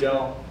if we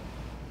don't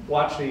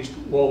watch these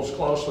wolves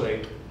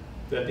closely,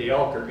 that the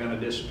elk are going to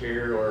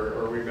disappear,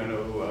 or we're going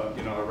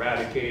to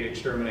eradicate,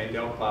 exterminate the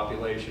elk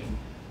population.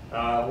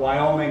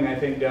 Wyoming, I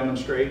think,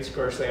 demonstrates, of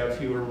course, they have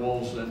fewer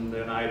wolves than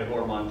Idaho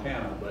or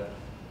Montana, but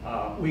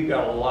We've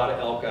got a lot of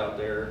elk out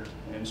there,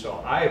 and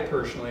so I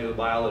personally, the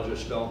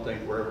biologist, don't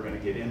think we're ever going to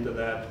get into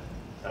that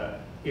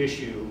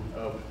issue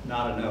of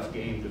not enough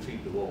game to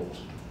feed the wolves.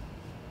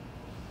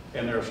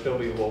 And there'll still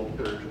be wolf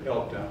or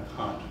elk to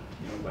hunt,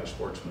 by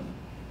sportsmen.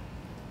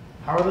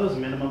 How are those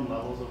minimum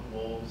levels of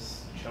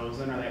wolves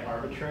chosen? Are they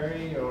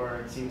arbitrary, or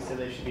it seems that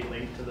they should be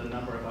linked to the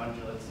number of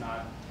ungulates,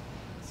 not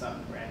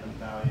some random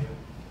value?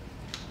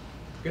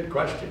 Good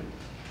question.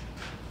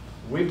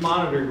 We've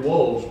monitored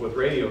wolves with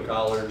radio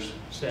collars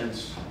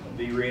since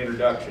the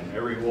reintroduction.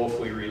 Every wolf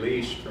we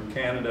released from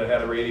Canada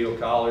had a radio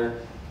collar.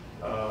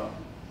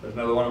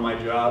 Another one of my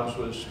jobs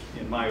was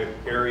in my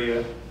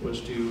area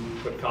was to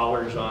put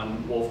collars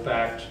on wolf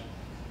packs.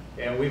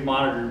 And we've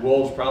monitored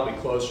wolves probably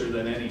closer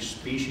than any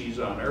species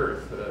on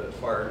earth, as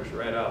far as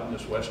right out in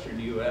this western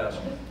U.S.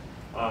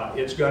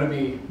 It's going to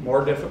be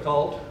more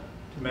difficult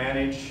to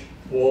manage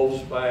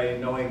wolves by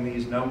knowing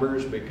these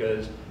numbers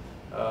because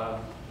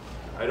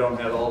I don't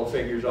have all the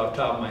figures off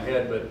the top of my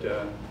head, but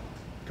it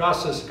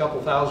costs us a couple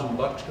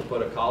 $1,000 to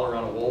put a collar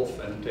on a wolf,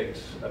 and it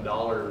takes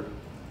 $1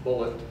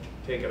 bullet to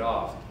take it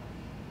off.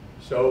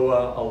 So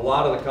a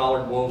lot of the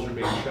collared wolves are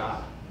being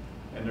shot,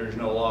 and there's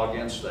no law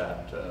against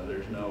that.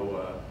 There's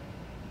no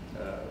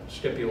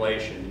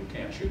stipulation you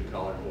can't shoot a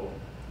collared wolf.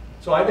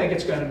 So I think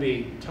it's going to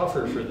be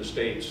tougher for the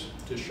states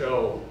to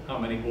show how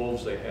many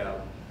wolves they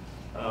have.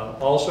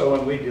 Also,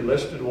 when we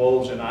delisted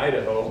wolves in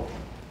Idaho,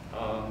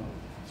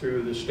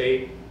 through the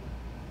state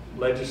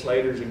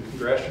legislators and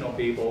congressional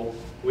people,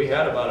 we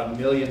had about $1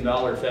 million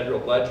federal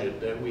budget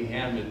that we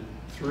handed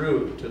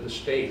through to the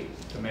state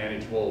to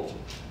manage wolves.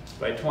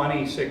 By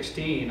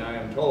 2016, I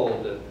am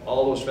told that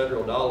all those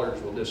federal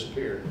dollars will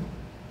disappear.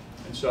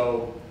 And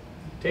so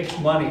it takes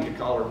money to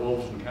collar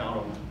wolves and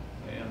count them.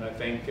 And I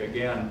think,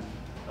 again,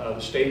 the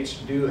states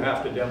do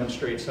have to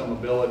demonstrate some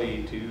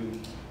ability to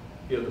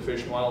give the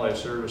Fish and Wildlife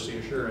Service the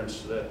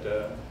assurance that,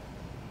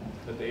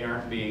 that they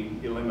aren't being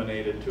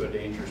eliminated to a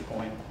dangerous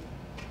point.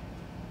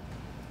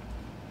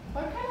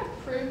 What kind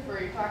of proof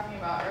were you talking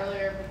about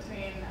earlier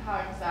between how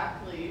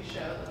exactly you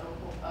show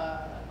that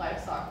a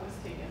livestock was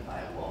taken by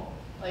a wolf?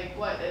 Like,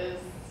 what is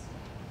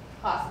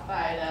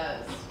classified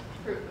as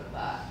proof of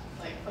that,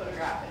 like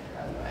photographic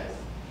or otherwise?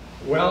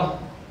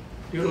 Well,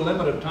 due to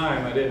limited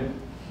time, I didn't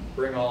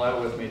bring all that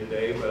with me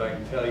today, but I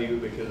can tell you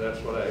because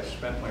that's what I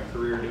spent my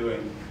career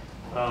doing.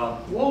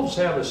 Wolves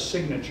have a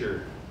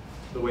signature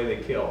the way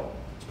they kill.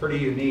 It's pretty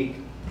unique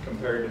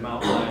compared to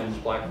mountain lions,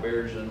 black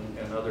bears,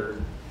 and other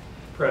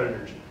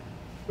predators.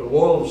 The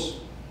wolves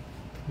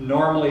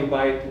normally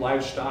bite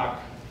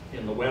livestock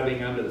in the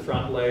webbing under the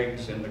front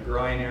legs, in the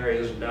groin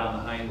areas, and down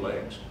the hind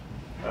legs.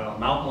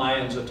 Mountain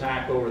lions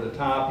attack over the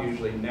top,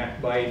 usually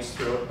neck bites,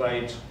 throat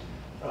bites.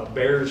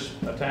 Bears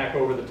attack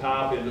over the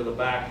top into the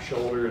back,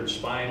 shoulder, and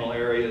spinal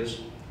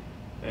areas.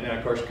 And then,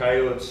 of course,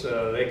 coyotes,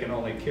 they can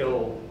only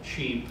kill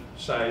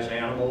sheep-sized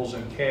animals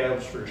and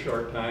calves for a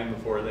short time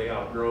before they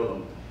outgrow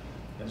them.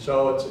 And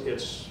so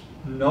it's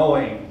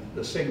knowing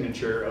the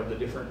signature of the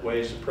different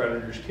ways the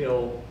predators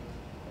kill,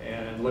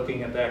 and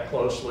looking at that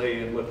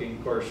closely, and looking,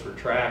 of course, for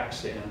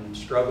tracks and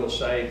struggle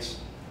sites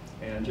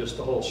and just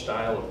the whole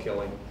style of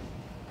killing.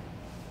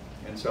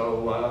 And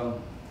so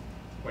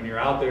when you're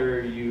out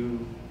there,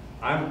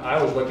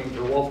 I was looking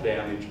for wolf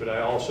damage, but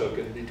I also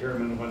could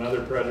determine when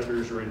other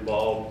predators are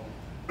involved.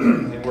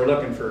 And we're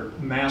looking for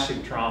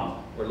massive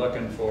trauma. We're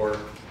looking for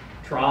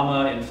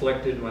trauma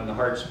inflicted when the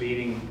heart's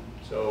beating.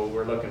 So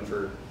we're looking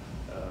for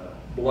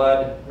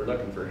blood, we're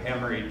looking for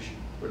hemorrhage,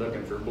 we're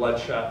looking for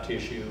bloodshot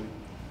tissue,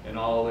 and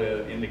all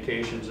the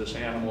indications this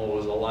animal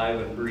was alive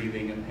and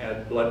breathing and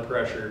had blood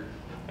pressure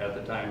at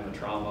the time the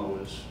trauma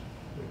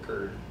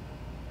occurred.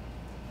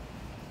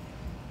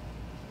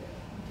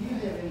 Do you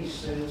have any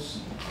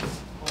sense,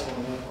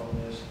 following up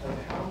on this,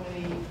 of how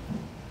many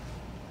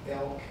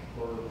elk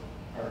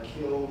are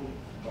killed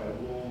by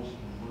wolves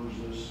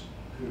versus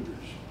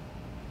cougars?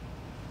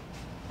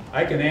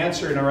 I can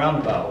answer in a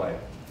roundabout way.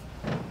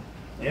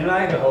 In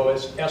Idaho,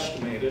 it's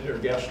estimated or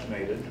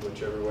guesstimated,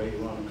 whichever way you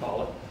want to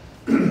call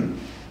it.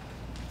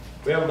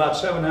 We have about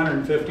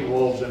 750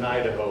 wolves in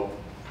Idaho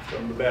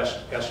from the best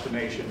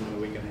estimation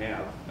that we can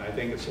have. And I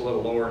think it's a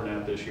little lower than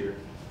that this year.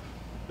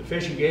 The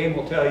Fish and Game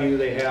will tell you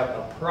they have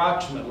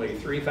approximately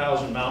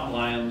 3,000 mountain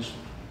lions,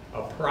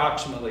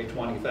 approximately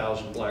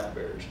 20,000 black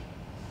bears.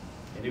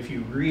 And if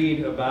you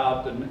read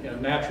about the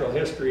natural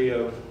history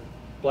of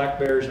black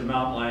bears and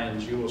mountain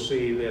lions, you will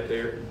see that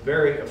they're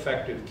very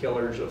effective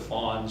killers of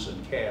fawns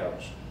and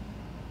calves.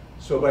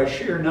 So by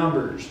sheer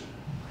numbers,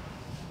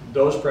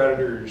 those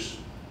predators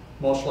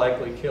most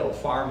likely kill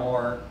far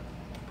more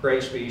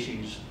prey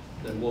species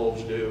than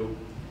wolves do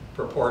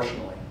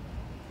proportionally.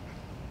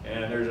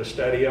 And there's a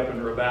study up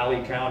in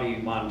Ravalli County,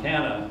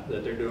 Montana,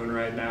 that they're doing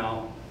right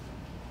now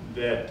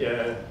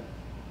that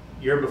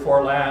year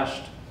before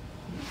last,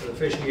 the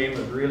Fish and Game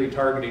was really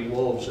targeting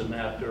wolves in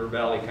that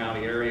Ravalli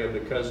County area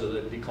because of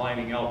the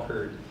declining elk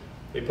herd.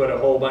 They put a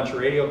whole bunch of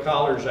radio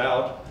collars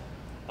out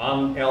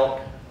on elk.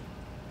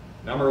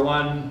 Number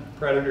one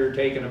predator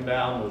taking them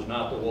down was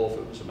not the wolf,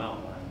 it was the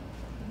mountain lion.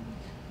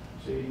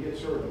 So you get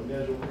sort of a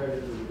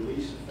mesopredator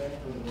release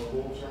effect when the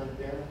wolves aren't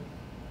there?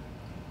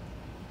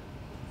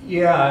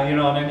 Yeah, you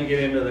know, and then you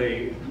get into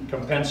the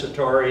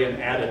compensatory and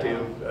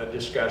additive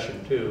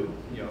discussion too.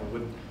 You know,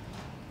 with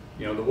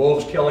the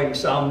wolves killing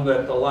some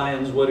that the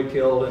lions would have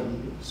killed,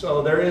 and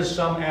so there is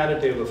some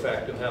additive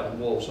effect of having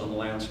wolves on the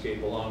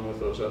landscape along with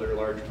those other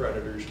large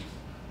predators.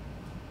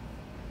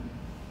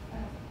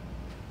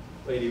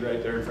 Lady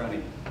right there in front of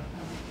you.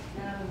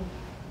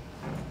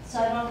 So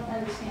I don't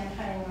understand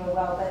hunting real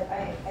well, but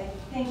I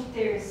think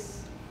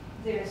there's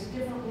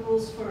different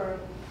rules for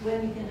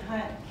when you can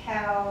hunt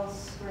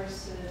cows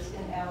versus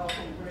an elk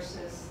and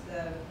versus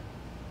the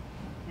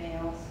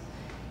males.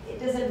 It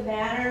doesn't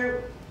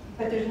matter,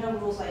 but there's no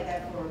rules like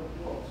that for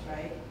wolves,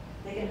 right?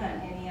 They can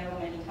hunt any of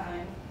them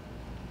anytime.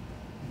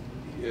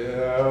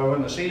 Yeah,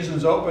 when the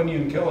season's open, you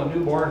can kill a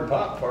newborn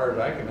pup, as far as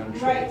I can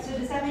understand. Right, so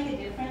does that make a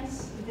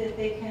difference that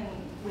they can,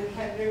 with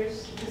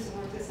predators, does it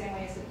work the same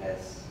way as it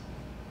does?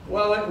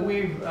 Well,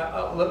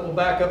 we'll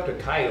back up to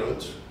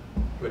coyotes,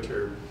 which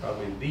are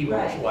probably the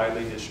most Right.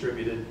 widely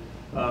distributed.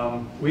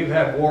 We've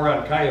had war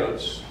on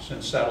coyotes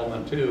since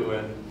settlement too,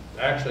 and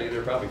actually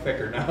they're probably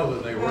thicker now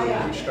than they were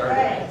when we started.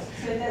 Right,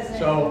 so it doesn't.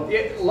 So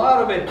a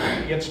lot of it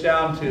gets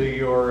down to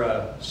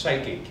your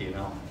psychic, you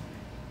know.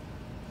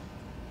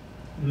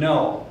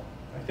 No,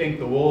 I think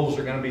the wolves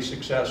are going to be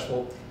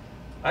successful.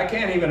 I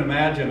can't even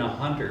imagine a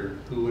hunter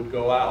who would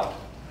go out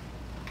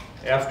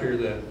after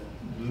the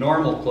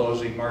normal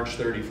closing March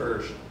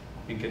 31st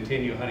and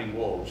continue hunting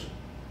wolves.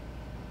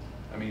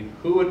 I mean,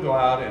 who would go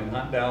out and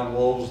hunt down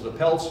wolves? The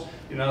pelts,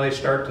 you know, they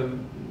start to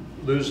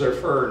lose their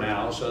fur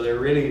now, so they're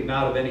really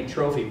not of any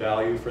trophy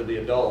value for the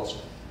adults.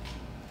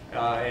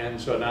 And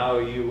so now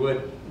you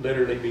would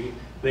literally be,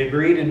 they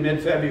breed in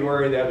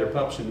mid-February, they have their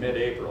pups in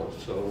mid-April,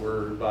 so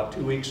we're about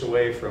 2 weeks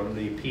away from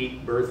the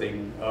peak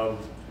birthing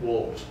of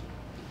wolves.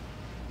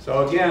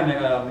 So again,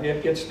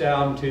 it gets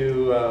down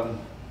to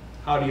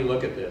how do you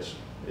look at this?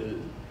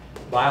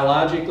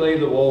 Biologically,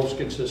 the wolves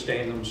can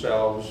sustain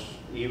themselves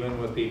even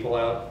with people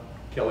out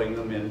killing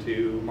them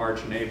into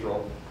March and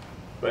April,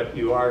 but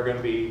you are going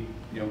to be,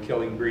 you know,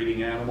 killing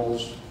breeding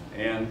animals,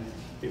 and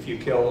if you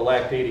kill the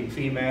lactating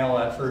female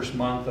that first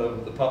month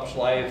of the pup's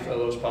life,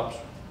 those pups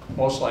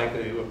most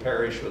likely will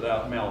perish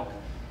without milk.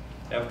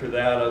 After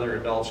that, other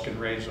adults can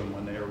raise them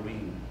when they are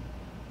weaned.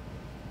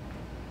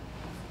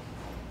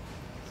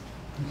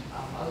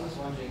 I was just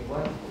wondering,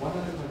 one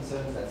of the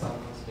concerns that some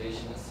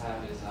conservationists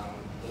have is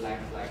the lack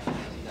of like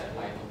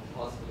the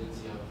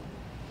possibility of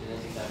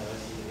genetic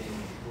diversity within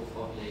wolf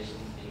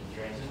populations being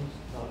threatened,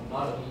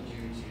 not only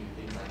due to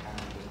things like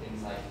hunting, but things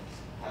like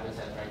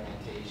habitat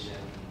fragmentation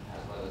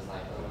as well as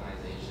like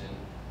urbanization.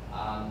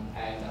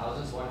 And I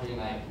was just wondering,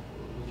 like,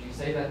 would you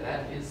say that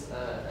that is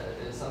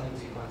something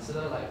to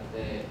consider, like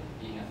there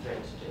being a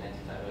threat to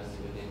genetic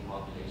diversity within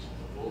populations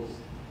of wolves?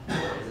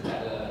 Or is it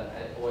at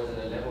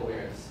a level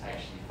where it's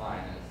actually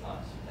fine and it's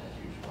not a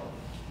huge problem?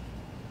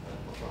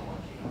 But from what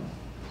you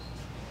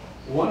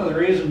know. One of the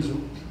reasons,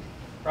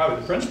 probably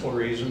the principal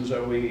reasons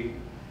that we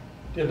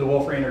did the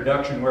wolf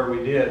reintroduction where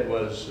we did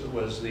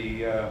was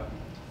the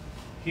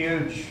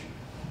huge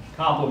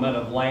complement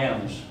of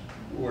lands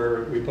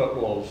where we put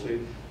wolves.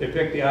 They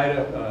picked the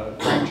Idaho,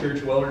 Frank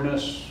Church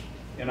Wilderness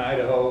in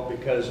Idaho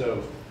because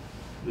of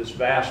this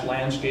vast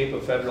landscape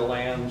of federal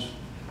lands,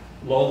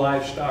 low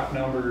livestock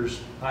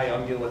numbers, high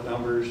ungulate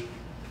numbers,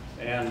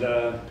 and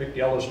picked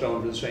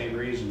Yellowstone for the same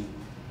reason.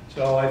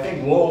 So I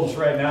think wolves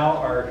right now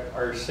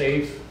are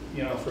safe,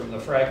 you know, from the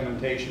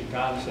fragmentation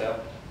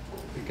concept,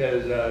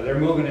 because they're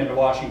moving into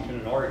Washington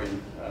and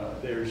Oregon.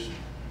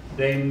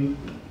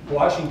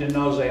 Washington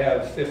knows they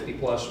have 50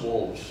 plus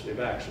wolves. They've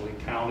actually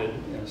counted,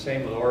 and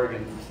same with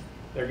Oregon.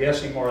 They're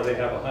guessing more, they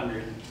have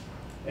 100.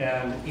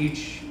 And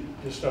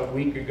just a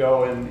week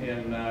ago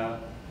in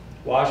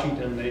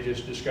Washington, they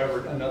just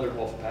discovered another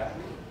wolf pack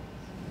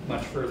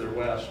much further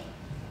west.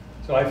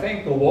 So I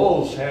think the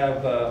wolves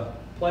have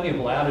plenty of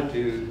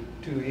latitude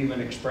to even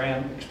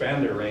expand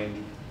their range.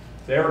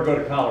 If they ever go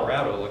to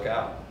Colorado, look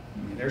out.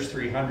 I mean, there's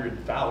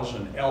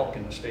 300,000 elk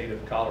in the state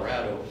of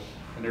Colorado,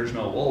 and there's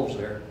no wolves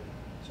there.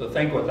 So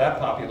think what that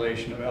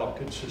population of elk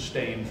could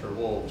sustain for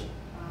wolves.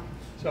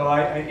 So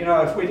you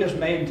know, if we just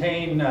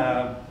maintain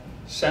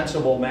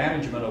sensible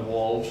management of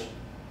wolves,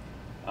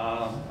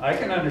 I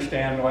can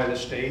understand why the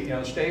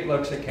state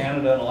looks at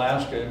Canada and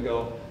Alaska and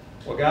go,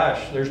 well,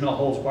 gosh, there's no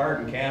holds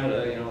barred in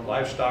Canada. You know,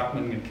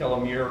 livestockmen can kill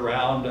them year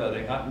round.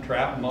 They hunt and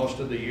trap most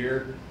of the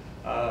year.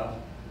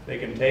 They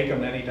can take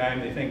them anytime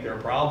they think they're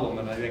a problem,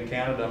 and I think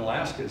Canada and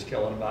Alaska is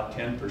killing about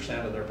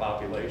 10% of their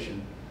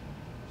population.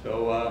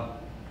 So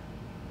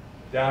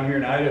down here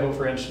in Idaho,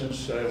 for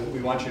instance,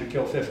 we want you to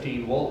kill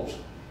 15 wolves.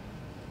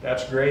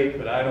 That's great,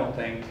 but I don't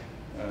think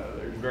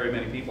there's very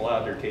many people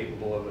out there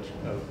capable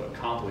of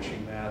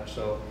accomplishing that.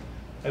 So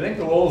I think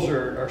the wolves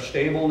are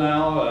stable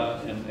now,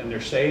 and they're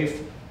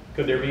safe.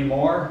 Could there be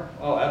more?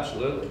 Oh,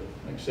 absolutely.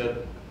 Like I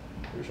said,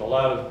 there's a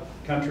lot of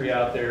country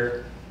out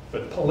there,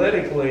 but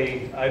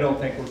politically, I don't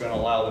think we're going to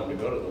allow them to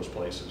go to those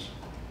places.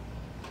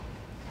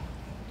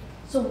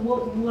 So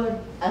what would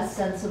a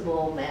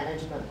sensible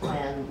management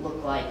plan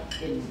look like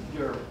in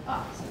your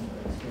office and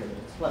your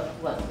experience?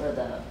 What are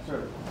the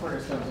sort of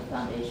cornerstones and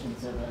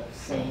foundations of a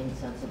sane,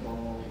 sensible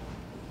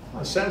plan?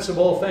 A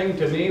sensible thing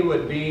to me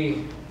would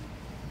be,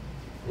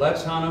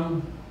 let's hunt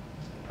them.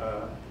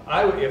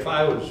 If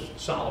I was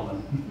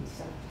Solomon,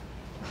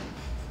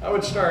 I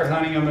would start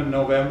hunting them in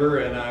November,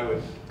 and I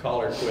would call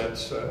her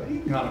quits.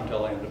 You can hunt them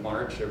till the end of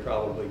March. They're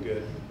probably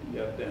good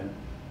yet then.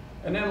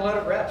 And then let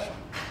it rest.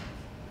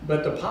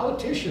 But the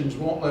politicians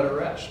won't let it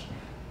rest.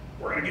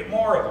 We're going to get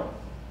more of them.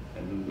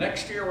 And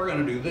next year we're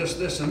going to do this,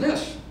 this, and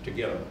this to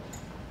get them.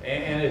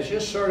 And it's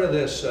just sort of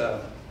this,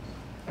 I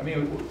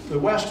mean, the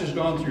West has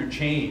gone through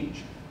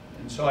change.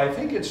 And so I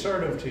think it's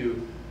sort of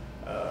to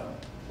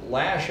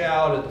lash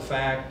out at the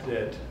fact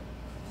that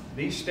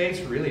these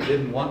states really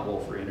didn't want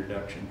wolf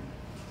reintroduction.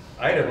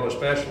 Idaho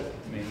especially.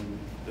 I mean,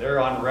 they're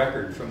on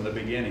record from the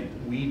beginning.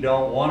 We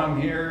don't want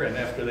them here, and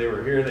after they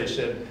were here, they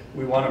said,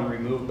 we want them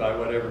removed by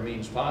whatever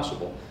means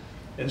possible.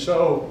 And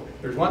so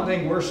there's one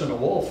thing worse than a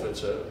wolf.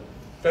 It's a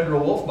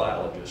federal wolf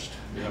biologist.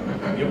 You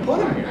know, you put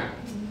them here.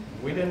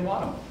 We didn't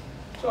want them.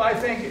 So I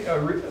think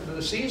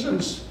the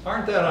seasons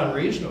aren't that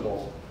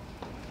unreasonable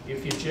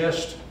if you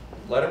just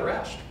let it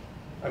rest.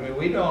 I mean,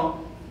 we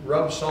don't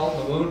rub salt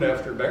in the wound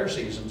after bear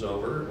season's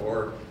over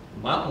or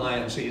mountain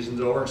lion season's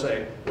over and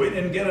say, we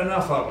didn't get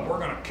enough of them, we're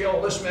going to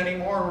kill this many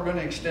more, we're going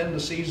to extend the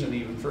season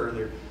even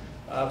further.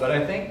 But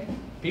I think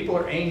people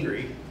are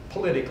angry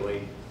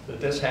politically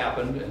that this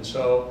happened, and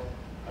so,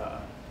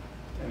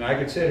 and I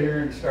could sit here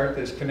and start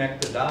this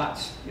connect the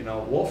dots. You know,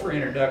 wolf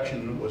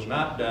reintroduction was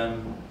not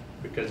done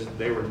because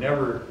they were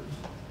never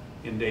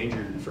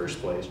endangered in the first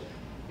place.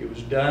 It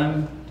was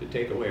done to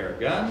take away our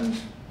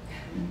guns.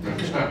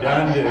 It was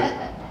done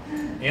to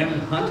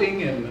end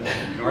hunting in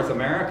North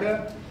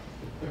America.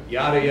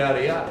 Yada,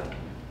 yada, yada.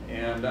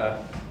 And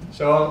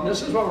so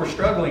this is what we're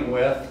struggling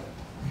with.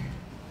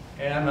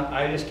 And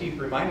I just keep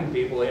reminding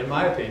people, in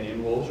my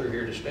opinion, wolves are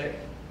here to stay.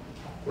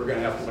 We're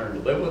going to have to learn to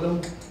live with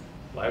them.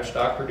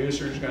 Livestock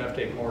producers are going to have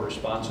to take more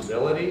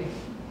responsibility.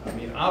 I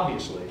mean,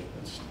 obviously,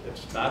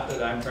 it's not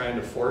that I'm trying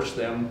to force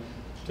them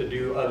to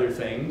do other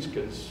things,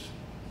 because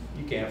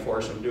you can't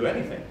force them to do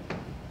anything.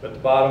 But the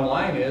bottom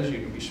line is, you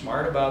can be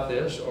smart about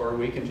this, or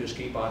we can just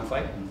keep on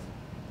fighting.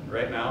 And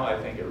right now, I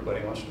think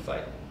everybody wants to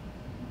fight.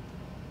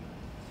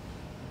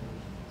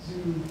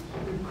 Do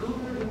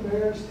cougars and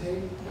bears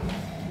take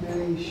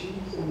many sheep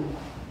and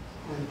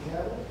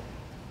cattle?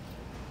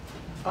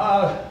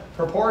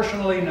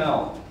 Proportionally,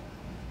 no.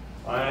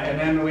 And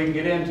then we can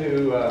get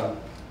into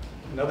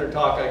another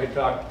talk I could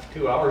talk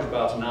 2 hours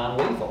about is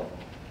non-lethal.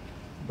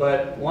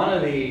 But one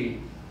of the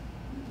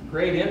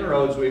great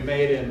inroads we've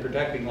made in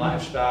protecting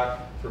livestock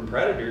from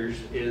predators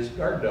is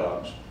guard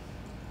dogs.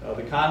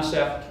 The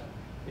concept,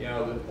 you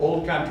know, the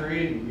old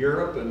country,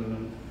 Europe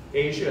and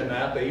Asia and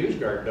that, they use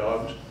guard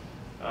dogs.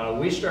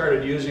 We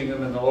started using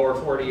them in the lower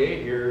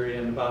 48 here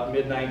in about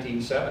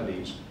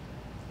mid-1970s.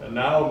 And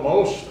now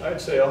most,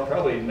 I'd say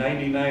probably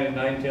 99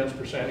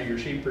 9/10% of your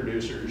sheep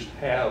producers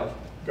have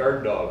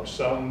guard dogs.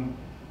 Some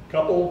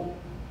couple,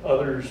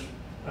 others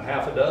a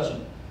half a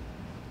dozen.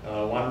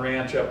 One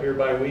ranch up here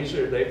by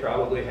Weiser, they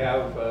probably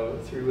have,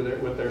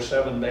 with their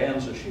 7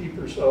 bands of sheep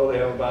or so, they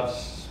have about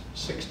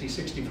 60,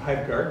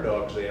 65 guard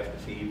dogs they have to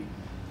feed.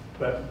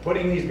 But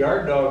putting these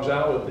guard dogs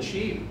out with the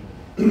sheep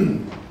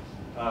in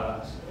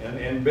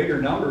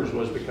bigger numbers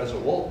was because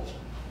of wolves.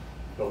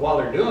 But while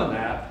they're doing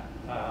that,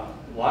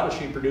 a lot of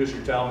sheep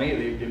producers tell me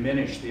they've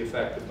diminished the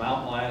effect of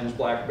mountain lions,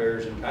 black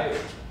bears, and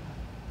coyotes.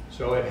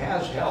 So it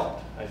has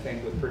helped, I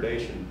think, with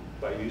predation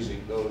by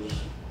using those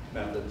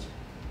methods.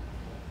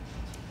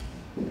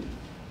 In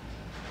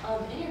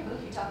your book,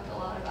 you talked a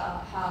lot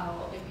about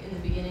how, like, in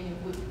the beginning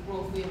of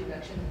wolf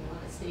reintroduction, there were a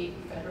lot of state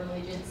and federal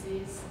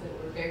agencies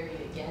that were very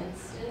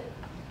against it.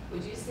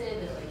 Would you say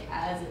that, like,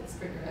 as it's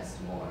progressed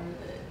more,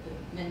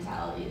 the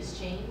mentality has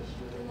changed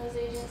within those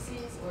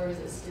agencies, or is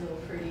it still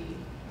pretty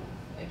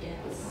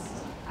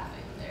against having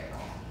them there at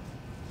all?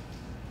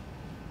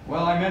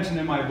 Well, I mentioned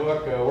in my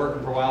book,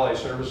 working for wildlife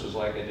services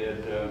like I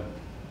did,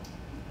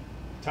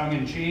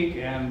 tongue-in-cheek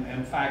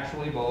and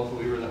factually both,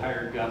 we were the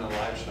hired gun of the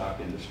livestock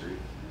industry.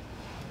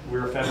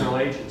 We're a federal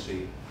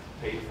agency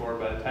paid for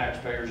by the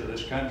taxpayers of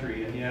this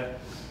country, and yet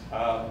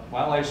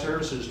wildlife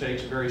services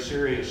takes it very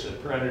serious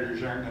that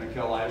predators aren't going to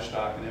kill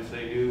livestock, and if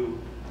they do,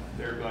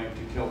 they're going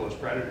to kill those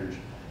predators.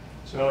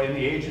 So in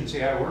the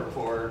agency I work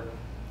for,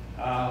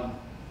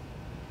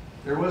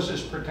 there was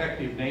this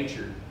protective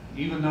nature.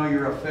 Even though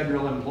you're a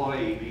federal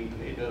employee being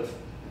paid to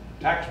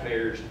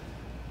taxpayers,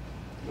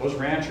 those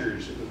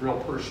ranchers, it was real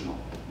personal.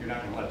 You're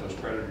not going to let those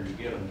predators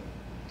get them.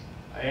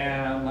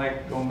 And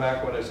like going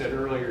back to what I said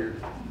earlier,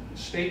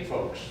 state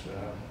folks,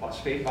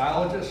 state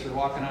biologists are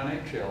walking on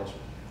eggshells.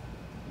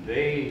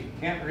 They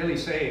can't really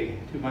say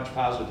too much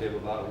positive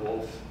about a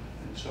wolf,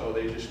 and so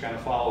they just kind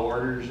of follow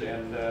orders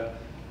and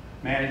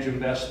manage them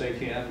best they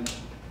can.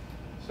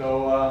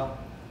 So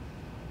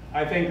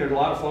I think there's a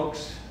lot of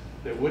folks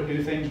that would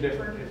do things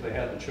different if they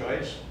had the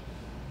choice.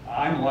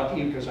 I'm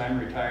lucky because I'm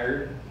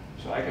retired,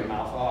 so I can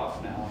mouth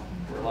off now.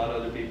 where a lot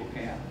of other people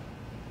can't.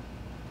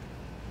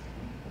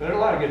 But there are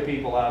a lot of good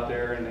people out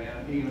there,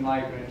 and even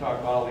like when you talk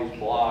about all these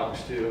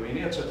blogs too, I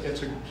mean,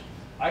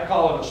 I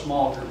call it a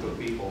small group of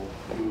people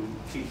who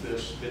keep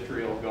this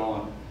vitriol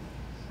going.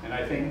 And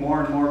I think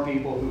more and more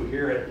people who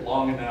hear it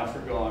long enough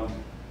are going,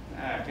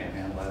 I can't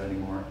handle that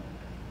anymore.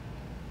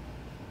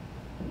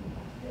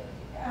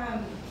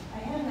 I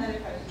had another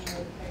question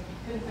that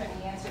I couldn't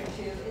find the answer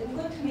to. It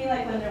looked to me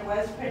like when there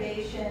was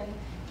predation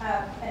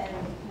in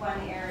one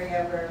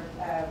area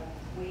where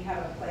we have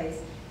a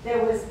place,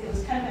 it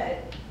was kind of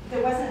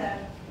there wasn't a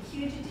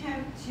huge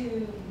attempt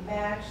to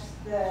match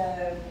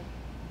I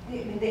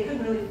mean, they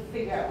couldn't really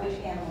figure out which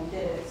animal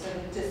did it, so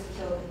they just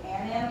killed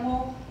an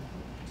animal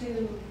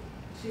to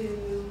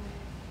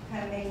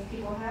kind of make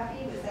people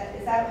happy. Is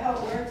that how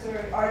it works,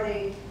 or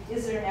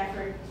is there an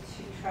effort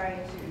to try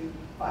to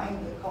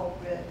find the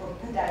culprit, or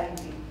could that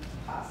even be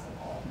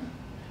possible?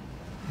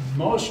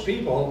 Most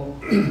people,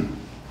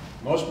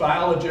 most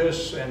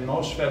biologists and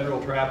most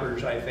federal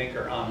trappers, I think,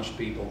 are honest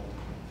people.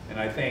 And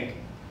I think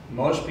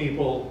most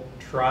people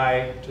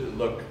try to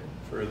look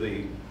for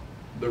the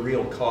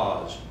real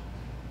cause.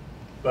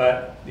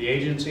 But the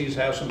agencies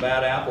have some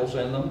bad apples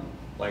in them,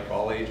 like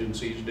all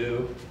agencies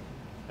do.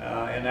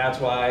 And that's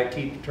why I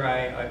keep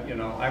trying,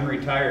 I'm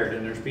retired,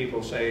 and there's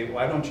people say,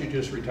 why don't you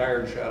just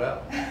retire and shut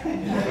up?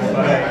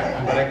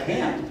 but I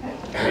can't,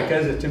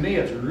 because to me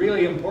it's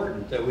really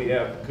important that we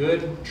have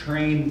good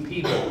trained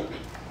people.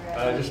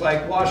 Just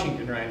like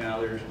Washington right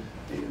now,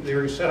 they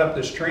were set up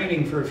this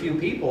training for a few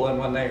people, and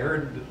when they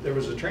heard that there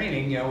was a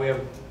training, we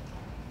have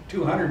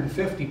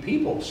 250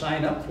 people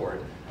sign up for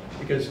it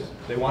because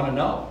they want to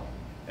know.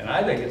 And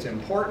I think it's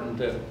important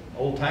that an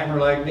old timer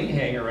like me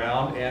hang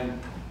around and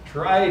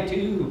try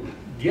to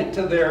get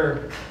to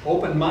their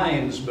open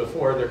minds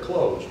before they're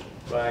closed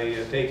by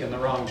taking the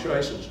wrong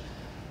choices.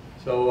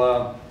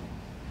 So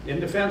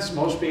in defense,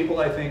 most people,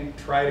 I think,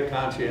 try to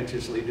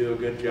conscientiously do a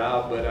good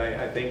job, but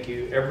I think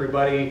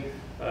everybody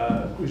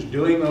who's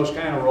doing those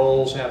kind of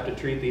roles have to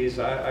treat these,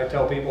 I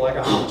tell people, like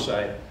a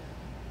homicide.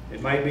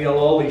 It might be a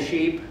lowly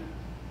sheep,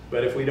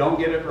 but if we don't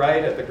get it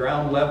right at the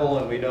ground level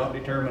and we don't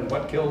determine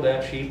what killed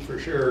that sheep for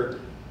sure,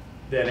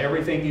 then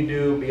everything you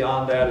do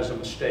beyond that is a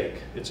mistake.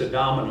 It's a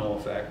domino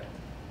effect.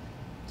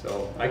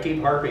 So I keep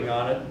harping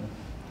on it, and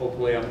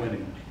hopefully I'm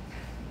winning.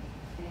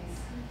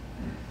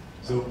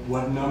 So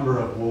what number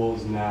of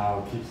wolves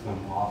now keeps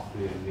them off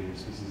the endangered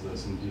species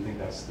list, and do you think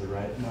that's the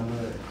right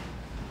number?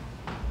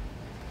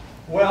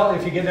 Well,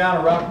 if you get down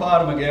to rock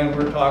bottom again,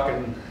 we're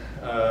talking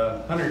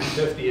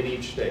 150 in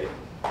each state.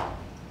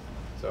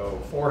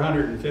 So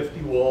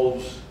 450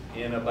 wolves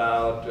in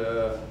about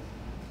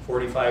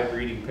 45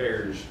 breeding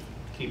pairs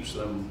keeps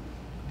them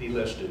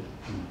delisted.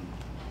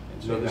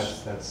 And so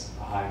that's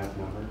a high enough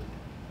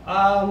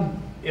number?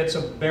 It's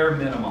a bare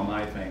minimum,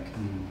 I think.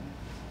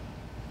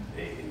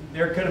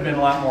 There could have been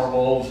a lot more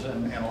wolves,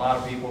 and a lot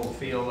of people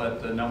feel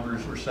that the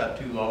numbers were set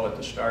too low at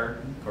the start.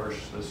 Of course,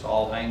 it's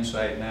all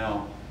hindsight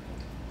now.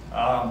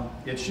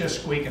 It's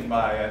just squeaking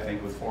by, I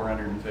think, with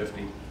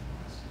 450.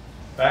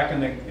 Back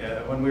in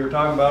when we were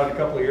talking about it a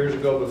couple of years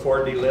ago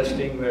before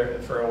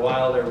delisting, for a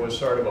while there was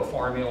sort of a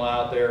formula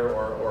out there,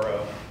 or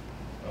a,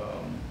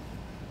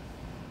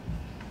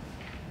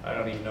 I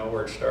don't even know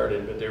where it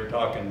started, but they were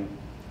talking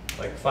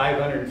like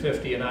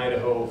 550 in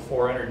Idaho,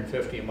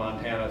 450 in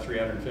Montana,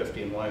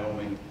 350 in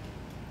Wyoming.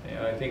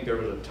 And I think there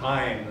was a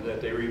time that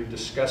they were even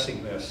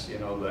discussing this,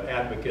 the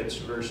advocates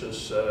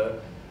versus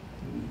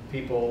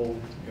people,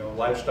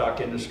 livestock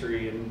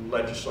industry and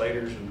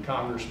legislators and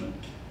congressmen.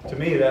 To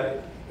me,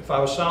 that if I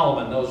was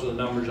Solomon, those are the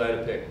numbers I'd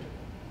have picked.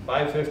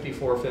 550,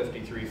 450,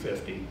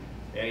 350.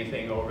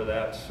 Anything over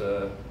that's,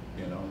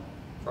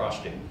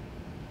 frosting.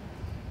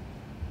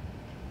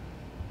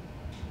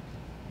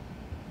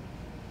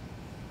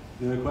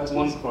 Any other questions?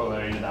 One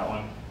corollary to that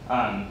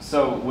one.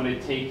 So would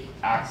it take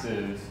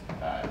active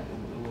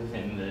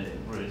within the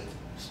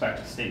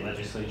respective state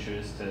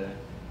legislatures to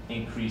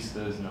increase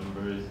those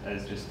numbers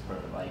as just per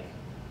like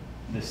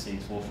the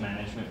state's wolf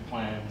management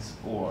plans,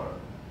 or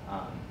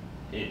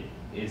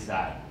is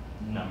that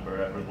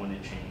number ever going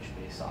to change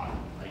based on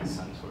like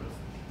some sort of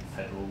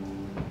federal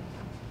rule?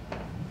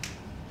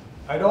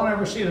 I don't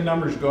ever see the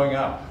numbers going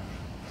up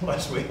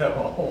unless we have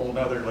a whole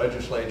nother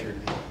legislature,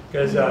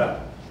 because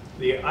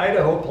the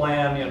Idaho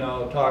plan,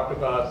 talked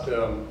about,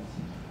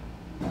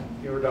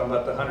 you were talking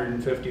about the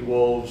 150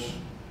 wolves,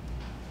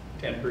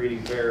 10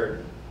 breeding pair.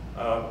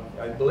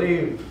 I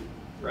believe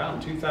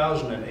around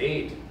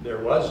 2008, there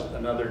was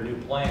another new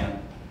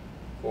plan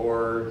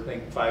for, I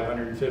think,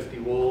 550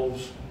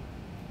 wolves.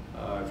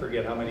 I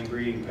forget how many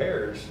breeding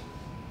pairs.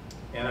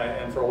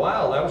 And for a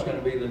while, that was going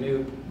to be the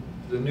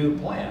new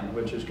plan,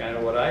 which is kind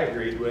of what I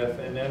agreed with.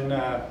 And then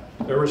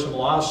there were some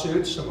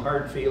lawsuits, some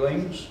hard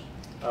feelings.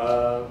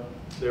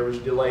 There was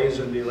delays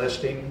in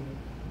delisting,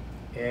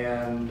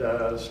 and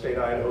the state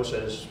of Idaho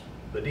says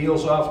the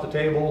deal's off the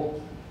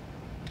table,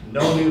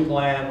 no new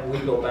plan, we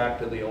go back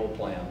to the old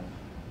plan.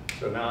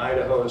 So now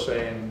Idaho is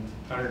saying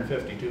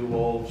 152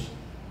 wolves,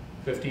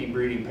 15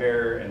 breeding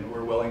pair, and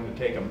we're willing to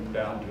take them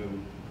down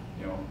to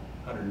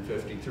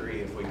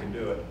 153 if we can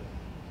do it.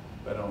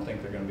 But I don't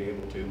think they're going to be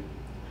able to. And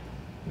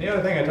the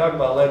other thing I talk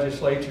about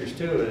legislatures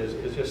too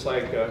is just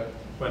like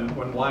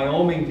when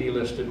Wyoming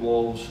delisted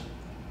wolves,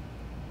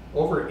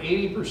 over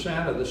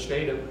 80% of the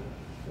state of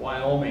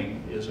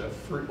Wyoming is a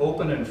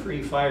open and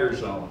free fire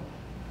zone.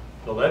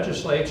 The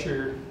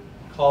legislature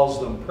calls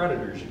them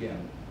predators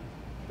again.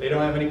 They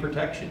don't have any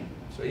protection.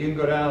 So you can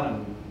go down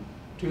and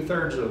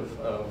 2/3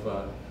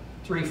 of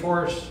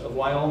 3/4 of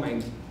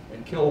Wyoming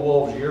and kill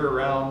wolves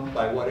year-round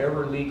by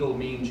whatever legal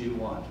means you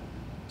want.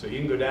 So you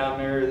can go down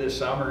there this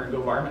summer and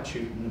go varmint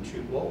shooting and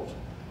shoot wolves.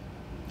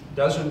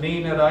 Doesn't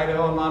mean that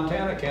Idaho and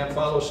Montana can't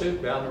follow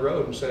suit down the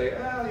road and say,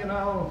 well, you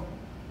know,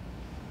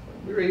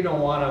 we really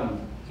don't want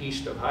them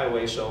east of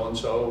highway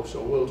so-and-so,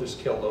 so we'll just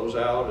kill those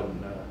out.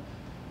 And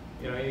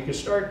you know, you can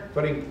start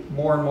putting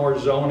more and more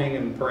zoning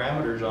and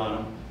parameters on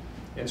them.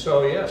 And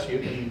so yes, you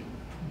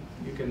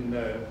can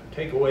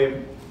take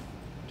away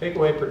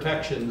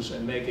protections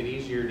and make it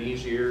easier and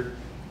easier,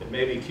 and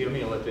maybe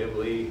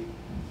cumulatively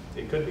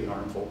it could be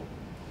harmful.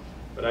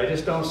 But I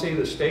just don't see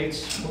the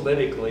states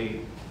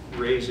politically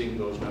raising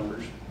those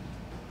numbers.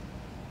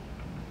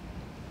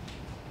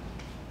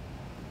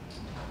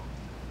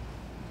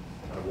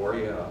 I wore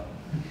you out.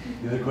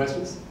 Any other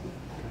questions?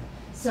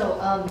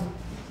 So,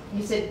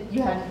 you said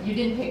you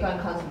didn't pick on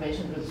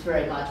conservation groups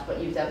very much, but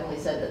you definitely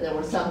said that there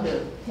were some who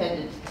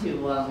tended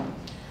to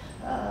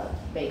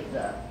make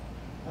the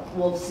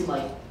wolves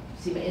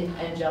seem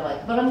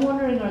angelic. But I'm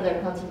wondering, are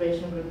there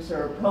conservation groups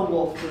or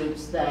pro-wolf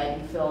groups that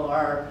you feel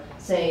are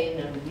sane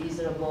and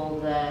reasonable,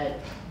 that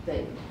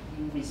you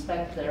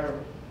respect their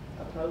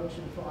approach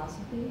and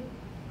philosophy?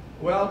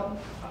 Well,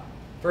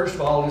 first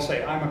of all, I'll just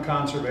say I'm a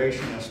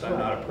conservationist, I'm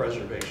not a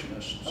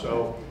preservationist. Okay.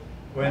 So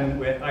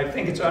when I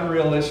think it's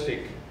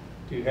unrealistic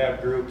to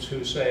have groups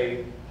who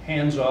say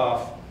hands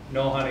off,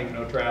 no hunting,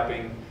 no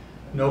trapping,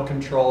 no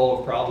control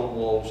of problem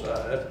wolves.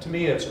 To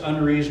me, it's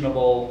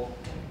unreasonable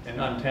and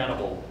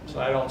untenable. So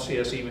I don't see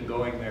us even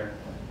going there.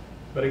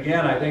 But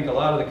again, I think a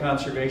lot of the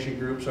conservation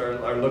groups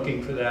are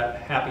looking for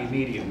that happy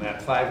medium,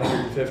 that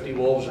 550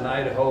 wolves in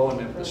Idaho,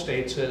 and if the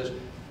state says,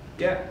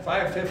 yeah,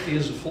 550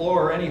 is the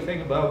floor,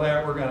 anything above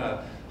that, we're going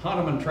to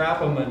hunt them and trap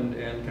them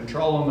and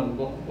control them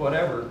and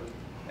whatever.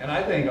 And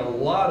I think a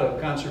lot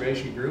of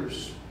conservation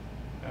groups,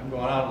 I'm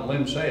going out on a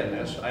limb saying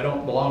this, I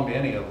don't belong to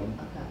any of them,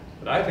 Okay.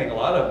 but I think a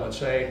lot of them would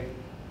say,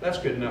 that's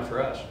good enough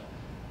for us.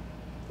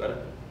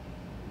 But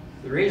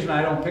the reason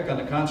I don't pick on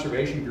the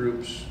conservation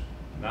groups,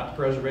 not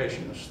the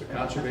preservationists, the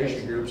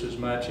conservation groups as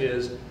much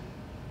is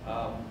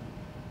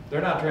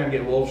they're not trying to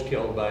get wolves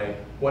killed by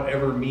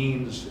whatever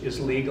means is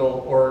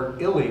legal or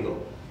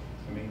illegal.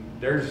 I mean,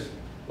 there's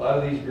a lot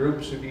of these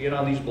groups, if you get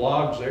on these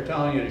blogs, they're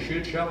telling you to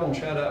shoot, shovel, and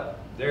shut up.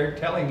 They're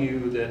telling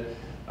you that,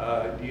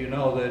 you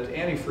know that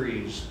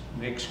antifreeze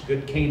makes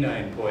good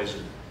canine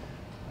poison.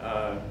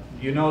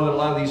 You know that a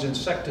lot of these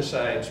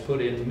insecticides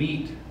put in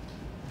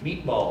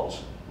meatballs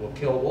will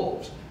kill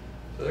wolves.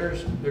 So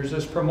there's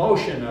this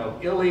promotion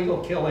of illegal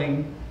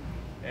killing,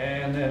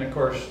 and then of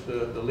course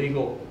the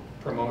legal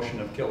promotion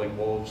of killing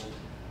wolves.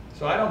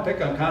 So I don't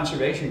pick on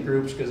conservation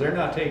groups because they're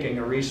not taking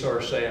a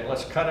resource saying,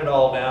 let's cut it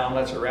all down,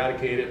 let's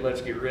eradicate it,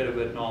 let's get rid of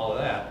it and all of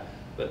that.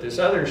 But this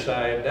other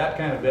side, that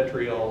kind of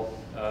vitriol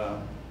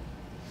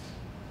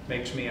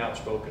makes me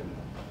outspoken.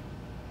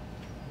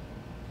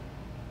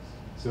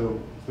 So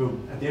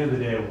at the end of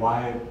the day,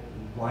 why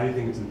do you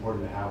think it's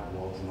important to have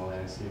wolves in the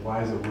landscape?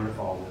 Why is it worth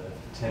all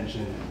the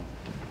tension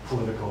and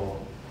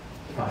political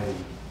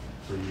fighting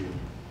for you?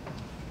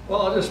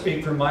 Well, I'll just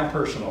speak from my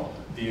personal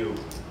view.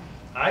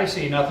 I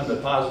see nothing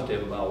but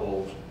positive about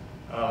wolves.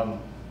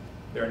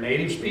 They're a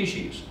native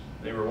species.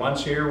 They were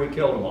once here, we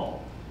killed them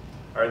all.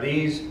 Are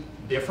these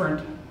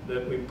different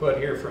that we put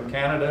here from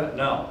Canada?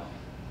 No.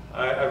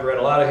 I've read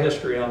a lot of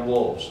history on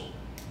wolves.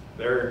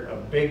 They're a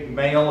big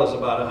male is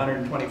about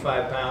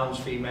 125 pounds,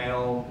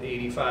 female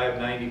 85,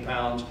 90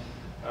 pounds.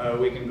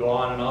 We can go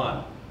on and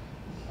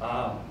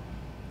on.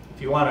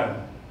 If you want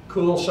a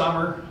cool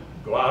summer,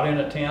 go out in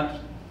a tent,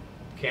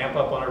 camp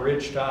up on a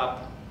ridge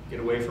top, get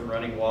away from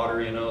running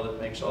water, you know, that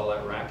makes all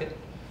that racket.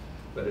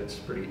 But it's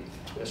pretty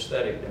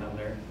aesthetic down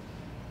there.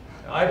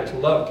 I just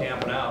love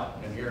camping out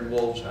and hearing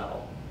wolves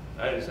howl.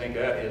 I just think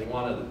that is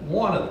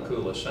one of the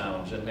coolest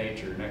sounds in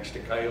nature, next to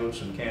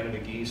coyotes and Canada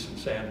geese and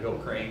sandhill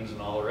cranes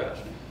and all the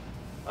rest.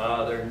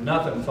 There's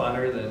nothing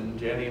funner than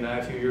Jenny and I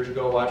a few years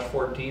ago watched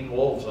 14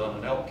 wolves on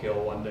an elk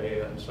kill one day.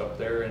 It's up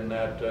there in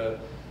that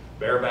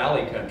Bear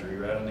Valley country,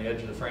 right on the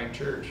edge of the Frank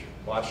Church.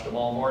 Watched them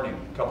all morning.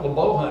 A couple of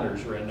bow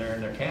hunters were in there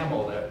in their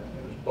camo. It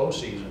was bow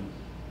season,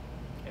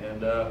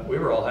 and we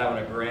were all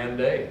having a grand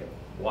day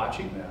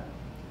watching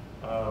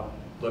that.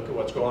 Look at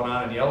what's going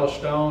on in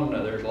Yellowstone.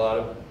 There's a lot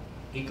of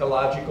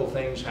ecological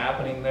things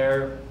happening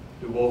there.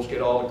 Do wolves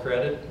get all the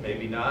credit?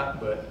 Maybe not,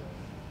 but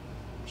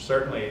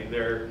certainly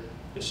they're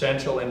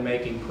essential in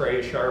making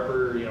prey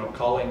sharper, you know,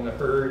 culling the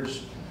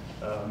herds,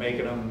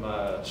 making them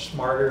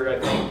smarter, I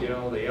think, you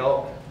know, the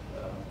elk.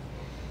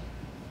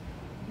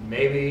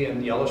 maybe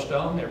in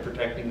Yellowstone, they're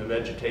protecting the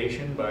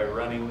vegetation by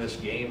running this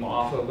game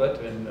off of it,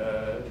 and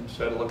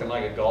instead of looking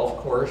like a golf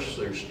course,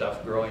 there's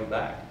stuff growing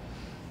back.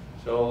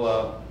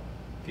 So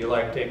if you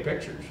like to take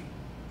pictures,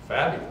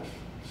 fabulous,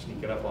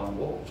 sneaking up on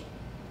wolves.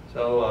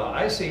 So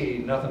I see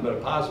nothing but a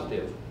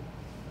positive.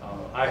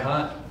 I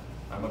hunt,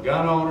 I'm a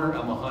gun owner,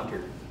 I'm a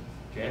hunter.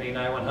 Jenny and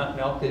I went hunting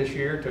elk this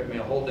year. It took me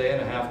a whole day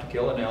and a half to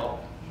kill an elk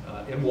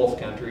in wolf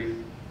country.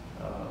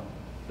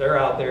 They're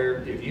out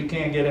there. If you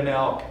can't get an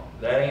elk,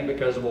 that ain't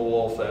because of a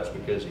wolf, that's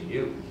because of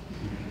you.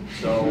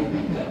 So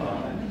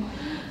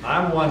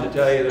I'm one to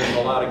tell you there's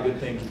a lot of good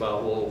things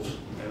about wolves,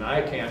 and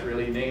I can't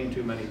really name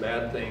too many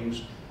bad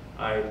things.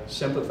 I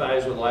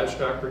sympathize with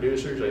livestock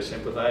producers. I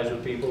sympathize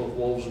with people with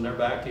wolves in their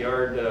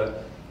backyard.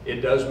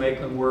 It does make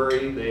them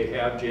worry. They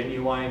have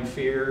genuine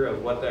fear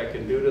of what that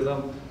can do to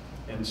them.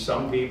 And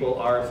some people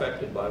are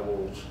affected by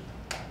wolves,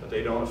 but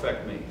they don't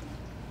affect me.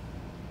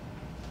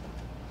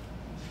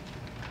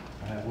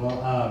 All right,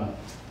 well,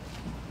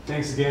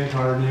 thanks again,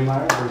 Carter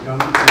Niemeyer, for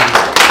coming.